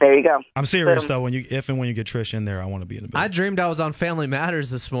like it. There you go. I'm serious though. If and when you get Trish in there, I want to be in the building. I dreamed I was on Family Matters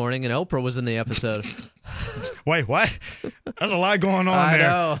this morning, and Oprah was in the episode. Wait, what? There's a lot going on I there.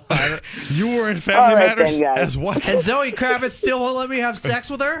 know. You were in Family Matters then, as what? And Zoe Kravitz still won't let me have sex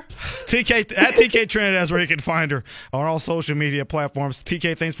with her? TK Trinidad is where you can find her on all social media platforms.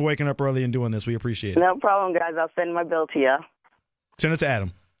 TK, thanks for waking up early and doing this. We appreciate it. No problem, guys. I'll send my bill to you. Send it to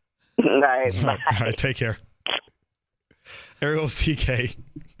Adam. All right, bye. All right, take care. There goes TK.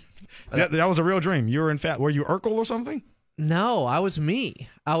 That was a real dream. You were were you Urkel or something? No, I was me.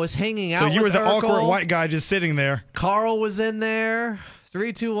 I was hanging out. So you with were the Urkel. awkward white guy just sitting there. Carl was in there.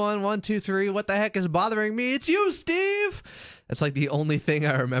 3, 2, 1, 1, 2, 3. What the heck is bothering me? It's you, Steve. That's like the only thing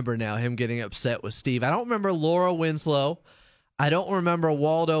I remember now, him getting upset with Steve. I don't remember Laura Winslow. I don't remember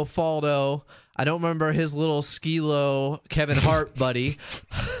Waldo Faldo. I don't remember his little skilo Kevin Hart buddy.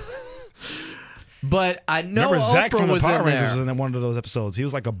 But I know Remember Zach Oprah from the was Power in Rangers there. was in one of those episodes. He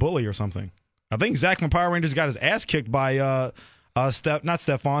was like a bully or something. I think Zach from Power Rangers got his ass kicked by not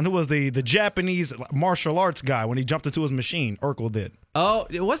Stefan, who was the Japanese martial arts guy when he jumped into his machine. Urkel did. Oh,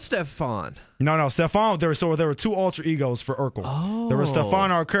 what's Stefan? No, Stefan. There were two alter egos for Urkel. Oh. There was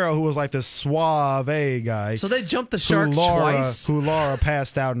Stefan Arcaro, who was like this suave guy. So they jumped the shark twice? Who Laura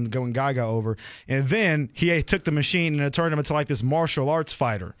passed out and going gaga over. And then he took the machine and it turned him into like this martial arts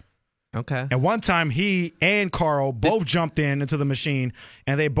fighter. Okay. And one time he and Carl both jumped into the machine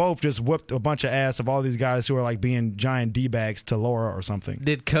and they both just whooped a bunch of ass of all these guys who are like being giant D-bags to Laura or something.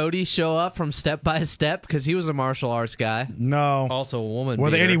 Did Cody show up from Step by Step? Because he was a martial arts guy. No. Also a woman Were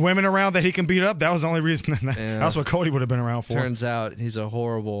there beater. any women around that he can beat up? That was the only reason. That's what Cody would have been around for. Turns out he's a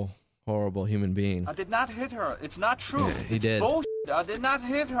horrible human being. I did not hit her. It's not true. Yeah, he it's did. Bullshit. I did not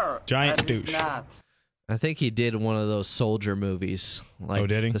hit her. Giant I did douche. Not. I think he did one of those soldier movies. Like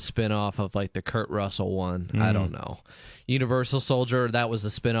did he? The spin-off of like the Kurt Russell one. I don't know. Universal Soldier, that was the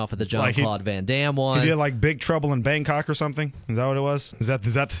spin-off of the Jean-Claude Van Damme one. He did like Big Trouble in Bangkok or something. Is that what it was? Is that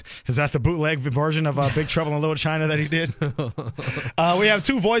the bootleg version of Big Trouble in Little China that he did? We have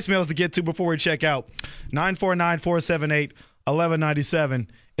 2 voicemails to get to before we check out. 949-478-1197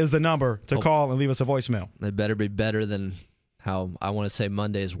 is the number to call and leave us a voicemail. They better be better than how I want to say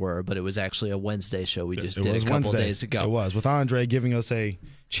Mondays were, but it was actually a Wednesday show we just did a couple days ago. It was, with Andre giving us a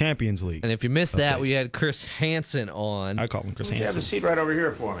Champions League. And if you missed that, we had Chris Hansen on. I call him Chris Hansen. You have a seat right over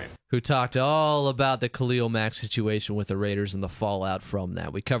here for me. Who talked all about the Khalil Mack situation with the Raiders and the fallout from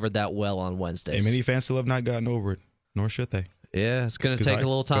that. We covered that well on Wednesdays. Many fans still have not gotten over it, nor should they. Yeah, it's going to take a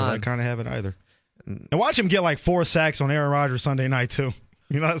little time. I kind of haven't either. And watch him get like 4 sacks on Aaron Rodgers Sunday night, too.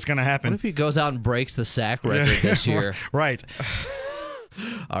 You know that's going to happen. What if he goes out and breaks the sack record this year? Right.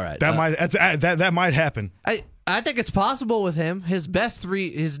 All right. That might happen. I think it's possible with him. His next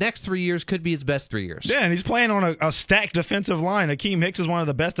 3 years could be his best 3 years. Yeah, and he's playing on a stacked defensive line. Akeem Hicks is one of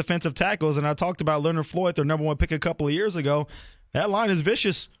the best defensive tackles, and I talked about Leonard Floyd, their number 1 pick a couple of years ago. That line is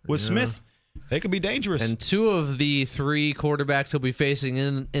vicious with Smith. They could be dangerous. And 2 of the 3 quarterbacks he'll be facing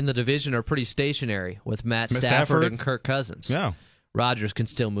in the division are pretty stationary with Matt Stafford and Kirk Cousins. Yeah. Rodgers can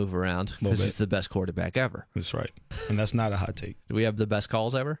still move around because he's the best quarterback ever. That's right. And that's not a hot take. Do we have the best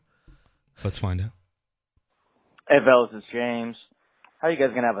calls ever? Let's find out. Hey, fellas, it's James. How are you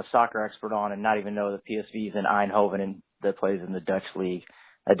guys going to have a soccer expert on and not even know the PSV's in Eindhoven and that plays in the Dutch league?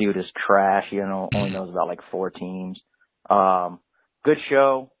 That dude is trash. He only knows about like 4 teams. Good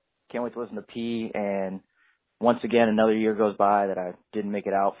show. Can't wait to listen to P. And once again, another year goes by that I didn't make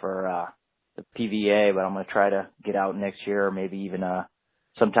it out for the PVA, but I'm going to try to get out next year or maybe even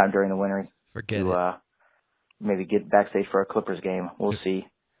sometime during the winter. Forget it. Maybe get backstage for a Clippers game. We'll see.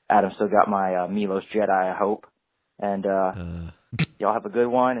 Adam still got my Milos Jedi, I hope. And y'all have a good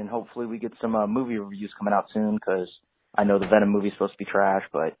one, and hopefully we get some movie reviews coming out soon, because I know the Venom movie's supposed to be trash,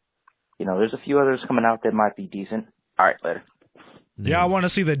 but, there's a few others coming out that might be decent. All right, later. Yeah, I want to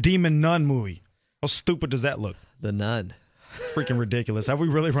see the Demon Nun movie. How stupid does that look? The Nun. Freaking ridiculous. Have we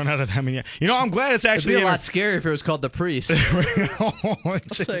really run out of that many? I'm glad it's actually... It'd be a lot scarier if it was called The Priest. I'll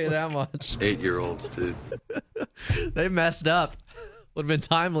tell you that much. 8-year-olds, dude. They messed up. Would have been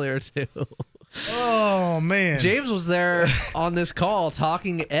timelier, too. Oh, man. James was there on this call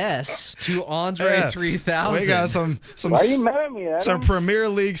talking S to Andre 3000. We got some Why are you mad at me, Adam? some Premier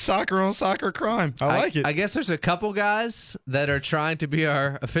League soccer on soccer crime. I like it. I guess there's a couple guys that are trying to be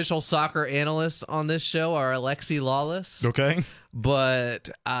our official soccer analysts on this show, our Alexi Lawless. Okay. But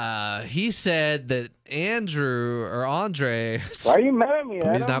he said that Andre... Why are you mad at me,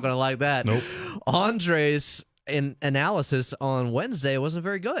 Adam? He's not going to like that. Nope. Andre's analysis on Wednesday wasn't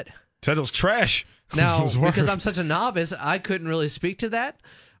very good. Said it was trash. Now, because I'm such a novice, I couldn't really speak to that.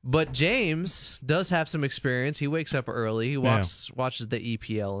 But James does have some experience. He wakes up early. He watches the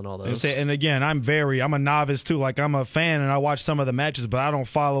EPL and all those. And again, I'm a novice too. Like, I'm a fan and I watch some of the matches, but I don't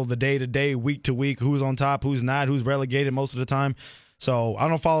follow the day-to-day, week-to-week, who's on top, who's not, who's relegated most of the time. So I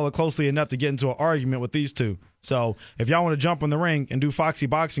don't follow it closely enough to get into an argument with these two. So if y'all want to jump in the ring and do Foxy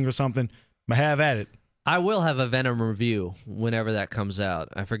Boxing or something, have at it. I will have a Venom review whenever that comes out.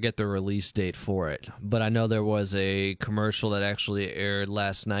 I forget the release date for it, but I know there was a commercial that actually aired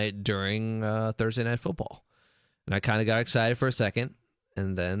last night during Thursday Night Football. And I kind of got excited for a second,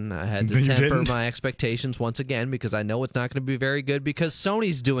 and then I had to temper my expectations once again because I know it's not going to be very good because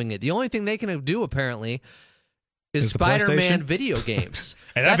Sony's doing it. The only thing they can do, apparently, is Spider-Man video games.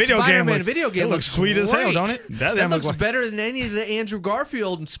 And that video game looks sweet great. as hell, don't it? That looks better than any of the Andrew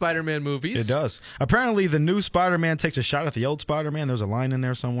Garfield Spider-Man movies. It does. Apparently, the new Spider-Man takes a shot at the old Spider-Man. There's a line in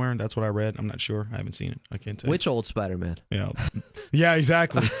there somewhere. That's what I read. I'm not sure. I haven't seen it. I can't tell. Which old Spider-Man? Yeah,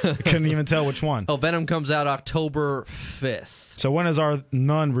 exactly. I couldn't even tell which one. Oh, Venom comes out October 5th. So when is our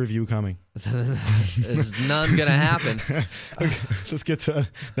Nun review coming? Is none going to happen. Okay, let's get to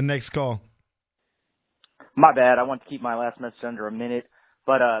the next call. My bad. I want to keep my last message under a minute.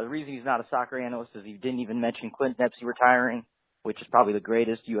 But the reason he's not a soccer analyst is he didn't even mention Clint Dempsey retiring, which is probably the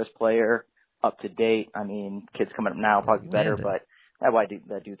greatest U.S. player up to date. I mean, kids coming up now probably better, but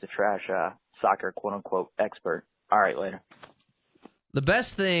that dude's a trash soccer quote-unquote expert. All right, later. The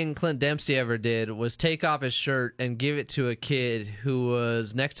best thing Clint Dempsey ever did was take off his shirt and give it to a kid who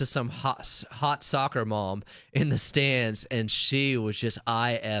was next to some hot soccer mom in the stands, and she was just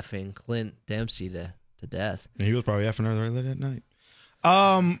eye-effing Clint Dempsey to death. And he was probably effing her earlier that night.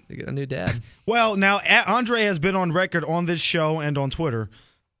 You got a new dad. Well, now Andre has been on record on this show and on Twitter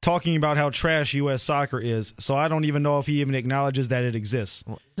talking about how trash U.S. soccer is, so I don't even know if he even acknowledges that it exists.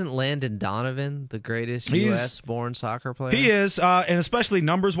 Well, isn't Landon Donovan the greatest U.S.-born soccer player? He is, and especially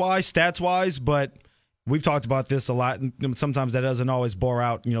numbers-wise, stats-wise, but we've talked about this a lot, and sometimes that doesn't always bore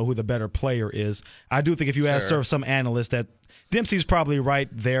out, who the better player is. I do think if you ask some analyst that Dempsey's probably right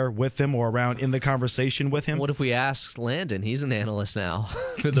there with him or around in the conversation with him. What if we asked Landon? He's an analyst now.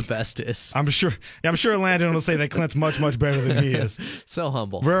 Who the best is? I'm sure Landon will say that Clint's much, much better than he is. So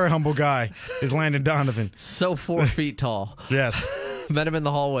humble. Very humble guy is Landon Donovan. So 4 feet tall. Yes. Met him in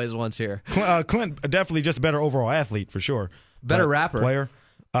the hallways once here. Clint definitely just a better overall athlete for sure. Better rapper. Player.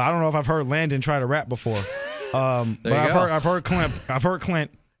 I don't know if I've heard Landon try to rap before. But I've heard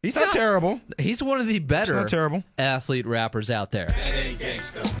Clint. He's not terrible. He's one of the better not terrible. athlete rappers out there.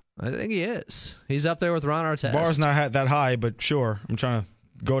 I think he is. He's up there with Ron Artest. Bar's not that high, but sure. I'm trying to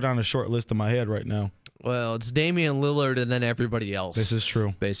go down a short list in my head right now. Well, it's Damian Lillard and then everybody else. This is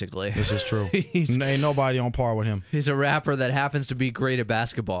true. Basically. This is true. Ain't nobody on par with him. He's a rapper that happens to be great at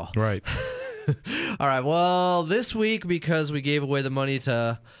basketball. Right. All right. Well, this week, because we gave away the money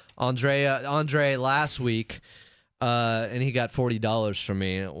to Andre last week, and he got $40 from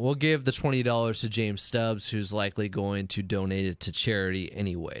me, we'll give the $20 to James Stubbs, who's likely going to donate it to charity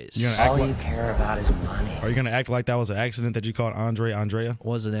anyways. All you care about is money. Are you going to act like that was an accident that you called Andrea?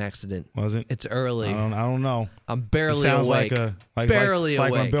 Was an accident. Was it? It's early. I don't know. I'm barely sounds awake. Barely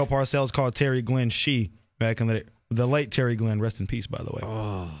awake. Like when Bill Parcells called Terry Glenn she back in the late Terry Glenn, rest in peace, by the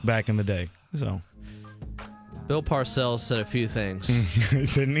way, back in the day. So Bill Parcells said a few things.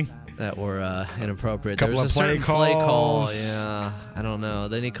 Didn't he? That were inappropriate. There was a certain play call. Yeah, I don't know.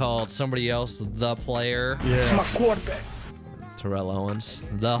 Then he called somebody else the player. Yeah. It's my quarterback. Terrell Owens,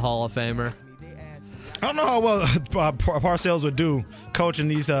 the Hall of Famer. I don't know how well Parcells would do coaching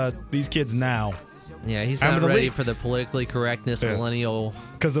these kids now. Yeah, he's not ready for the politically correctness millennial.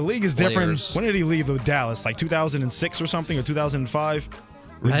 Because the league is players. different. When did he leave with Dallas? Like 2006 or something, or 2005?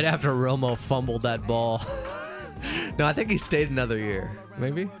 Right after Romo fumbled that ball. No, I think he stayed another year.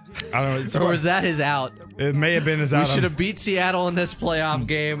 Maybe? I don't know. Or was that his out? It may have been his out. We should have beat Seattle in this playoff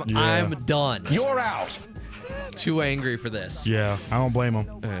game. Yeah. I'm done. You're out. Too angry for this. Yeah, I don't blame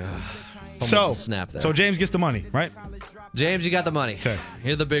him. Snap there. So James gets the money, right? James, you got the money. Okay.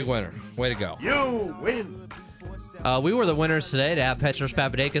 You're the big winner. Way to go. You win. We were the winners today to have Petros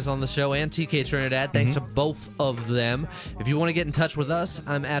Papadakis on the show and TK Trinidad. Thanks to both of them. If you want to get in touch with us,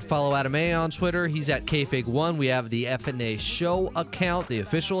 I'm at FollowAdamA on Twitter. He's at KFig1. We have the FnA Show account, the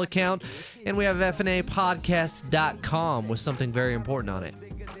official account, and we have FnAPodcast.com with something very important on it.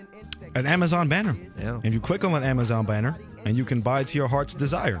 An Amazon banner. Yeah. And you click on an Amazon banner, and you can buy to your heart's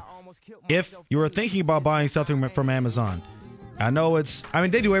desire. If you are thinking about buying something from Amazon, I know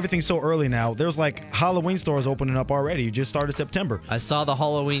they do everything so early now. There's like Halloween stores opening up already. You just started September. I saw the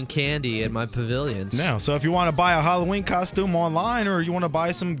Halloween candy in my pavilions. Now, so if you want to buy a Halloween costume online or you want to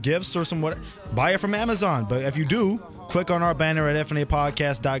buy some gifts or some buy it from Amazon. But if you do, click on our banner at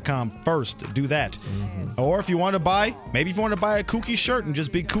FnAPodcast.com first. Do that. Or if you want to buy, maybe if you want to buy a kooky shirt and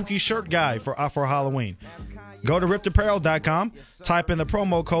just be kooky shirt guy for Halloween, go to RippedApparel.com, type in the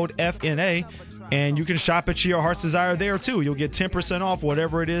promo code FNA, and you can shop at your heart's desire there, too. You'll get 10% off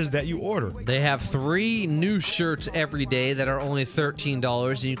whatever it is that you order. They have 3 new shirts every day that are only $13,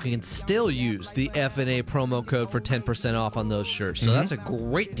 and you can still use the FNA promo code for 10% off on those shirts. So that's a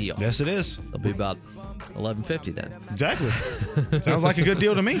great deal. Yes, it is. It'll be about $11.50 then. Exactly. Sounds like a good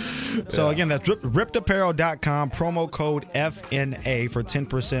deal to me. So, again, that's RippedApparel.com, promo code FNA for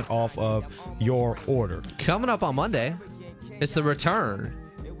 10% off of your order. Coming up on Monday, it's the return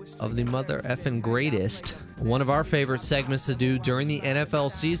of the mother effing greatest. One of our favorite segments to do during the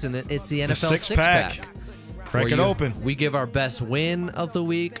NFL season. It's the NFL six-pack. Break it open. We give our best win of the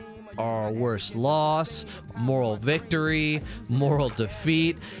week, our worst loss, moral victory, moral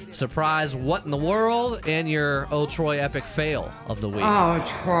defeat, surprise what in the world, and your Oh Troy epic fail of the week.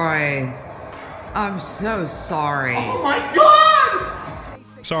 Oh, Troy. I'm so sorry. Oh my God!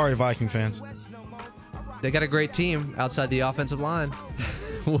 Sorry, Viking fans. They got a great team outside the offensive line,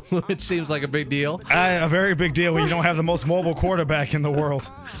 which seems like a big deal. A very big deal when you don't have the most mobile quarterback in the world.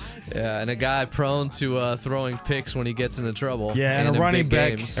 Yeah, and a guy prone to throwing picks when he gets into trouble. Yeah, and a running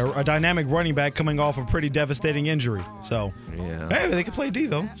back, games. a dynamic running back coming off a pretty devastating injury. So, yeah. Hey, they can play D,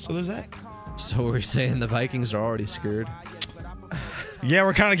 though, so there's that. So we're saying the Vikings are already screwed? Yeah,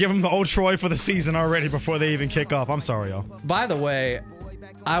 we're kind of giving them the old Troy for the season already before they even kick off. I'm sorry, y'all. By the way,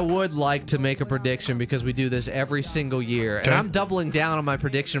 I would like to make a prediction because we do this every single year. Okay. And I'm doubling down on my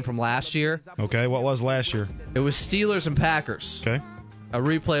prediction from last year. Okay, what was last year? It was Steelers and Packers. Okay. A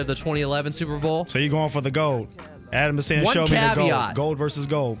replay of the 2011 Super Bowl. So you're going for the gold. Adam is saying, show me the gold. Gold versus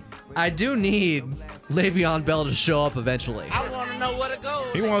gold. I do need Le'Veon Bell to show up eventually. I want to know where to go.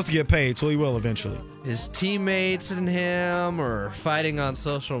 He wants to get paid, so he will eventually. His teammates and him are fighting on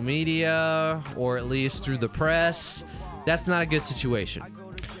social media, or at least through the press. That's not a good situation.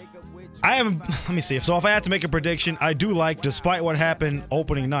 Let me see. So if I had to make a prediction, I do like, despite what happened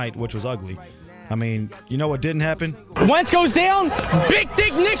opening night, which was ugly. I mean, you know what didn't happen? Wentz goes down. Big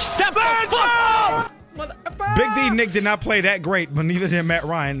Dick Nick steps up. Big D Nick did not play that great, but neither did Matt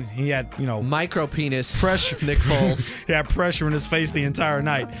Ryan. He had, micro penis pressure. Nick Foles. He had pressure in his face the entire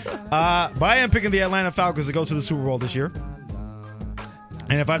night. But I am picking the Atlanta Falcons to go to the Super Bowl this year.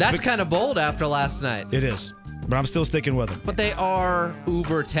 And if That's kind of bold after last night. It is. But I'm still sticking with them. But they are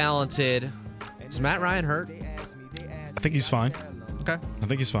uber talented. Is Matt Ryan hurt? I think he's fine. Okay. I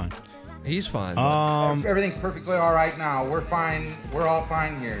think he's fine. He's fine. Everything's perfectly all right now. We're fine. We're all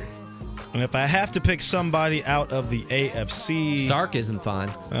fine here. And if I have to pick somebody out of the AFC... Sark isn't fine.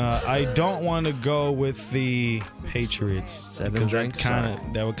 I don't want to go with the Patriots. That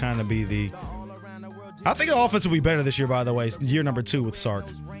would kind of be the... I think the offense will be better this year, by the way. Year number 2 with Sark.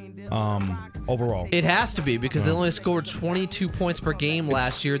 Overall. It has to be because they only scored 22 points per game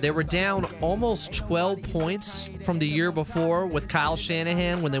last year. They were down almost 12 points from the year before with Kyle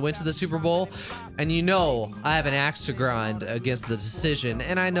Shanahan when they went to the Super Bowl. And I have an axe to grind against the decision,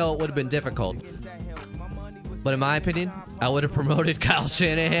 and I know it would have been difficult. But in my opinion, I would have promoted Kyle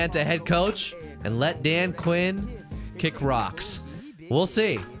Shanahan to head coach and let Dan Quinn kick rocks. We'll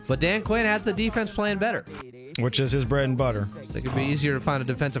see. But Dan Quinn has the defense playing better. Which is his bread and butter. So it could be easier to find a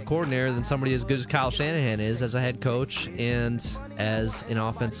defensive coordinator than somebody as good as Kyle Shanahan is as a head coach and as an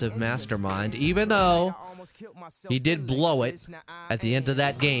offensive mastermind, even though he did blow it at the end of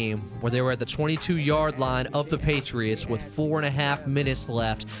that game where they were at the 22-yard line of the Patriots with 4.5 minutes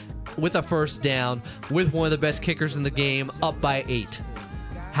left with a first down with one of the best kickers in the game up by 8.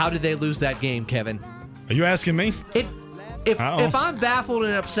 How did they lose that game, Kevin? Are you asking me? If I'm baffled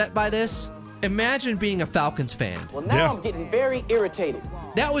and upset by this, imagine being a Falcons fan. Well, now I'm getting very irritated.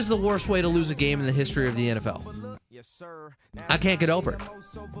 That was the worst way to lose a game in the history of the NFL. I can't get over it.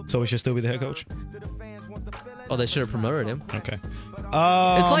 So he should still be the head coach? Oh, they should have promoted him. Okay.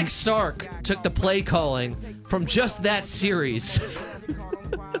 It's like Sark took the play calling from just that series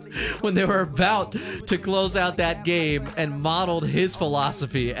when they were about to close out that game and modeled his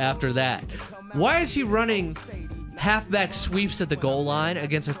philosophy after that. Why is he running halfback sweeps at the goal line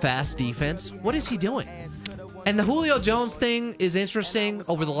against a fast defense? What is he doing? And the Julio Jones thing is interesting.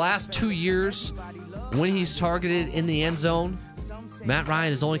 Over the last 2 years, when he's targeted in the end zone, Matt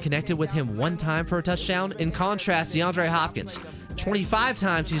Ryan has only connected with him one time for a touchdown. In contrast, DeAndre Hopkins, 25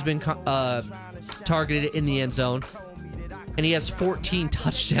 times he's been targeted in the end zone, and he has 14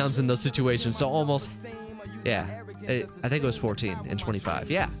 touchdowns in those situations. So almost, I think it was 14 and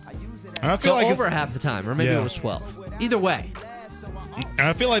 25. Yeah. I feel like over half the time, or maybe it was 12. Either way. And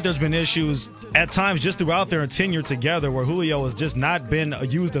I feel like there's been issues at times just throughout their tenure together where Julio has just not been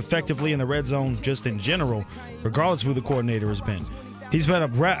used effectively in the red zone just in general, regardless of who the coordinator has been. He's had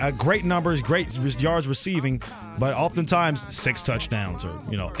a great numbers, great yards receiving, but oftentimes 6 touchdowns or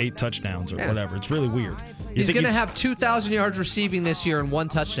 8 touchdowns or whatever. It's really weird. He's going to have 2,000 yards receiving this year and 1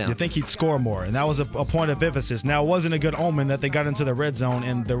 touchdown. You think he'd score more, and that was a point of emphasis. Now, it wasn't a good omen that they got into the red zone,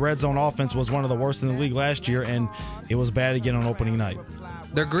 and the red zone offense was one of the worst in the league last year, and it was bad again on opening night.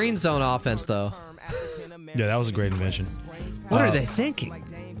 Their green zone offense, though. Yeah, that was a great invention. What are they thinking?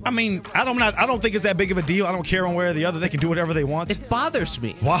 I mean, I don't think it's that big of a deal. I don't care one way or the other. They can do whatever they want. It bothers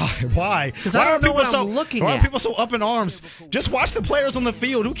me. Why? Because I don't know what I'm looking Why at. are people so up in arms? Just watch the players on the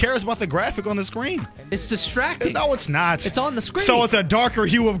field. Who cares about the graphic on the screen? It's distracting. No, it's not. It's on the screen. So it's a darker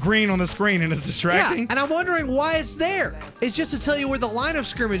hue of green on the screen, and it's distracting? Yeah, and I'm wondering why it's there. It's just to tell you where the line of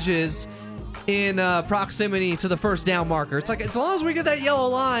scrimmage is in proximity to the first down marker. It's like, as long as we get that yellow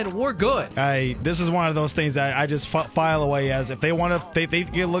line, we're good. This is one of those things that I just file away as if they want to, they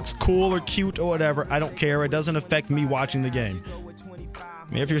think it looks cool or cute or whatever. I don't care. It doesn't affect me watching the game.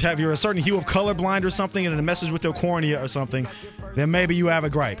 I mean, if you're a certain hue of colorblind or something and a message with your cornea or something, then maybe you have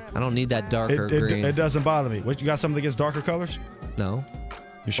a gripe. I don't need that darker green. It doesn't bother me. What, you got something against darker colors? No.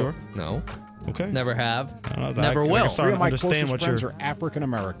 You sure? No. Okay. Never have. Never will. Three of my closest friends are African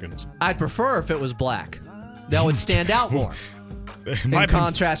Americans. I'd prefer if it was black. That would stand out more. In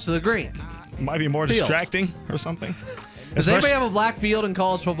contrast to the green. Might be more distracting or something. Does anybody have a black field in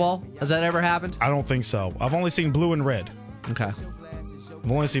college football? Has that ever happened? I don't think so. I've only seen blue and red. Okay.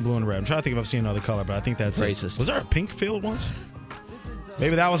 I've only seen blue and red. I'm trying to think if I've seen another color, but I think that's racist. Was there a pink field once?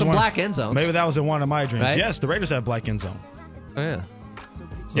 Maybe that was some black end zones. Maybe that was in one of my dreams. Right? Yes, the Raiders have black end zone. Oh, yeah.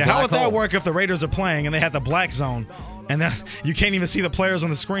 Yeah, how would that work if the Raiders are playing and they have the black zone and then you can't even see the players on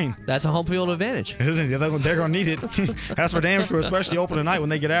the screen? That's a home field advantage. Isn't it? They're going to need it. That's for damn sure, especially opening night when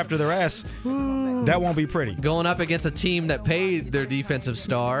they get after their ass. That won't be pretty. Going up against a team that paid their defensive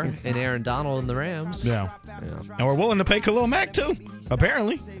star in Aaron Donald and the Rams. Yeah. And we're willing to pay Khalil Mack, too,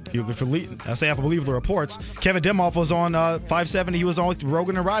 apparently. I say I believe the reports. Kevin Demoff was on 570. He was on with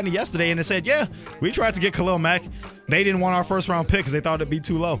Rogan and Rodney yesterday, and they said, yeah, we tried to get Khalil Mack. They didn't want our first-round pick because they thought it'd be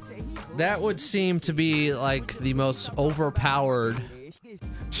too low. That would seem to be like the most overpowered, I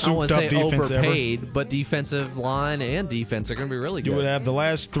don't want to say overpaid, but defensive line and defense are going to be really good. You would have the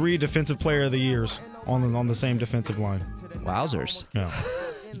last 3 defensive player of the years on the same defensive line. Wowzers. Yeah.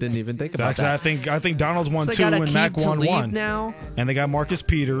 Didn't even think about that. I think Donald's won 2 and Mack won 1 now. And they got Marcus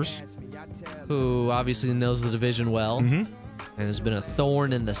Peters, who obviously knows the division well and has been a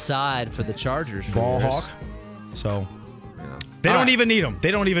thorn in the side for the Chargers. Ball hawk. So they don't even need him.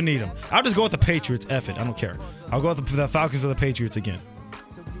 They don't even need him. I'll just go with the Patriots. F it. I don't care. I'll go with the Falcons or the Patriots again.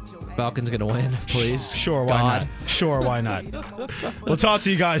 Falcons gonna win, please. Sure, why not? Sure, why not? We'll talk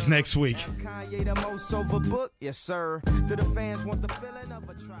to you guys next week. Yes, sir. Do the fans want the feeling of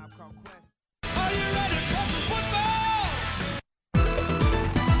a Tribe Called Quest? Are you ready for some football?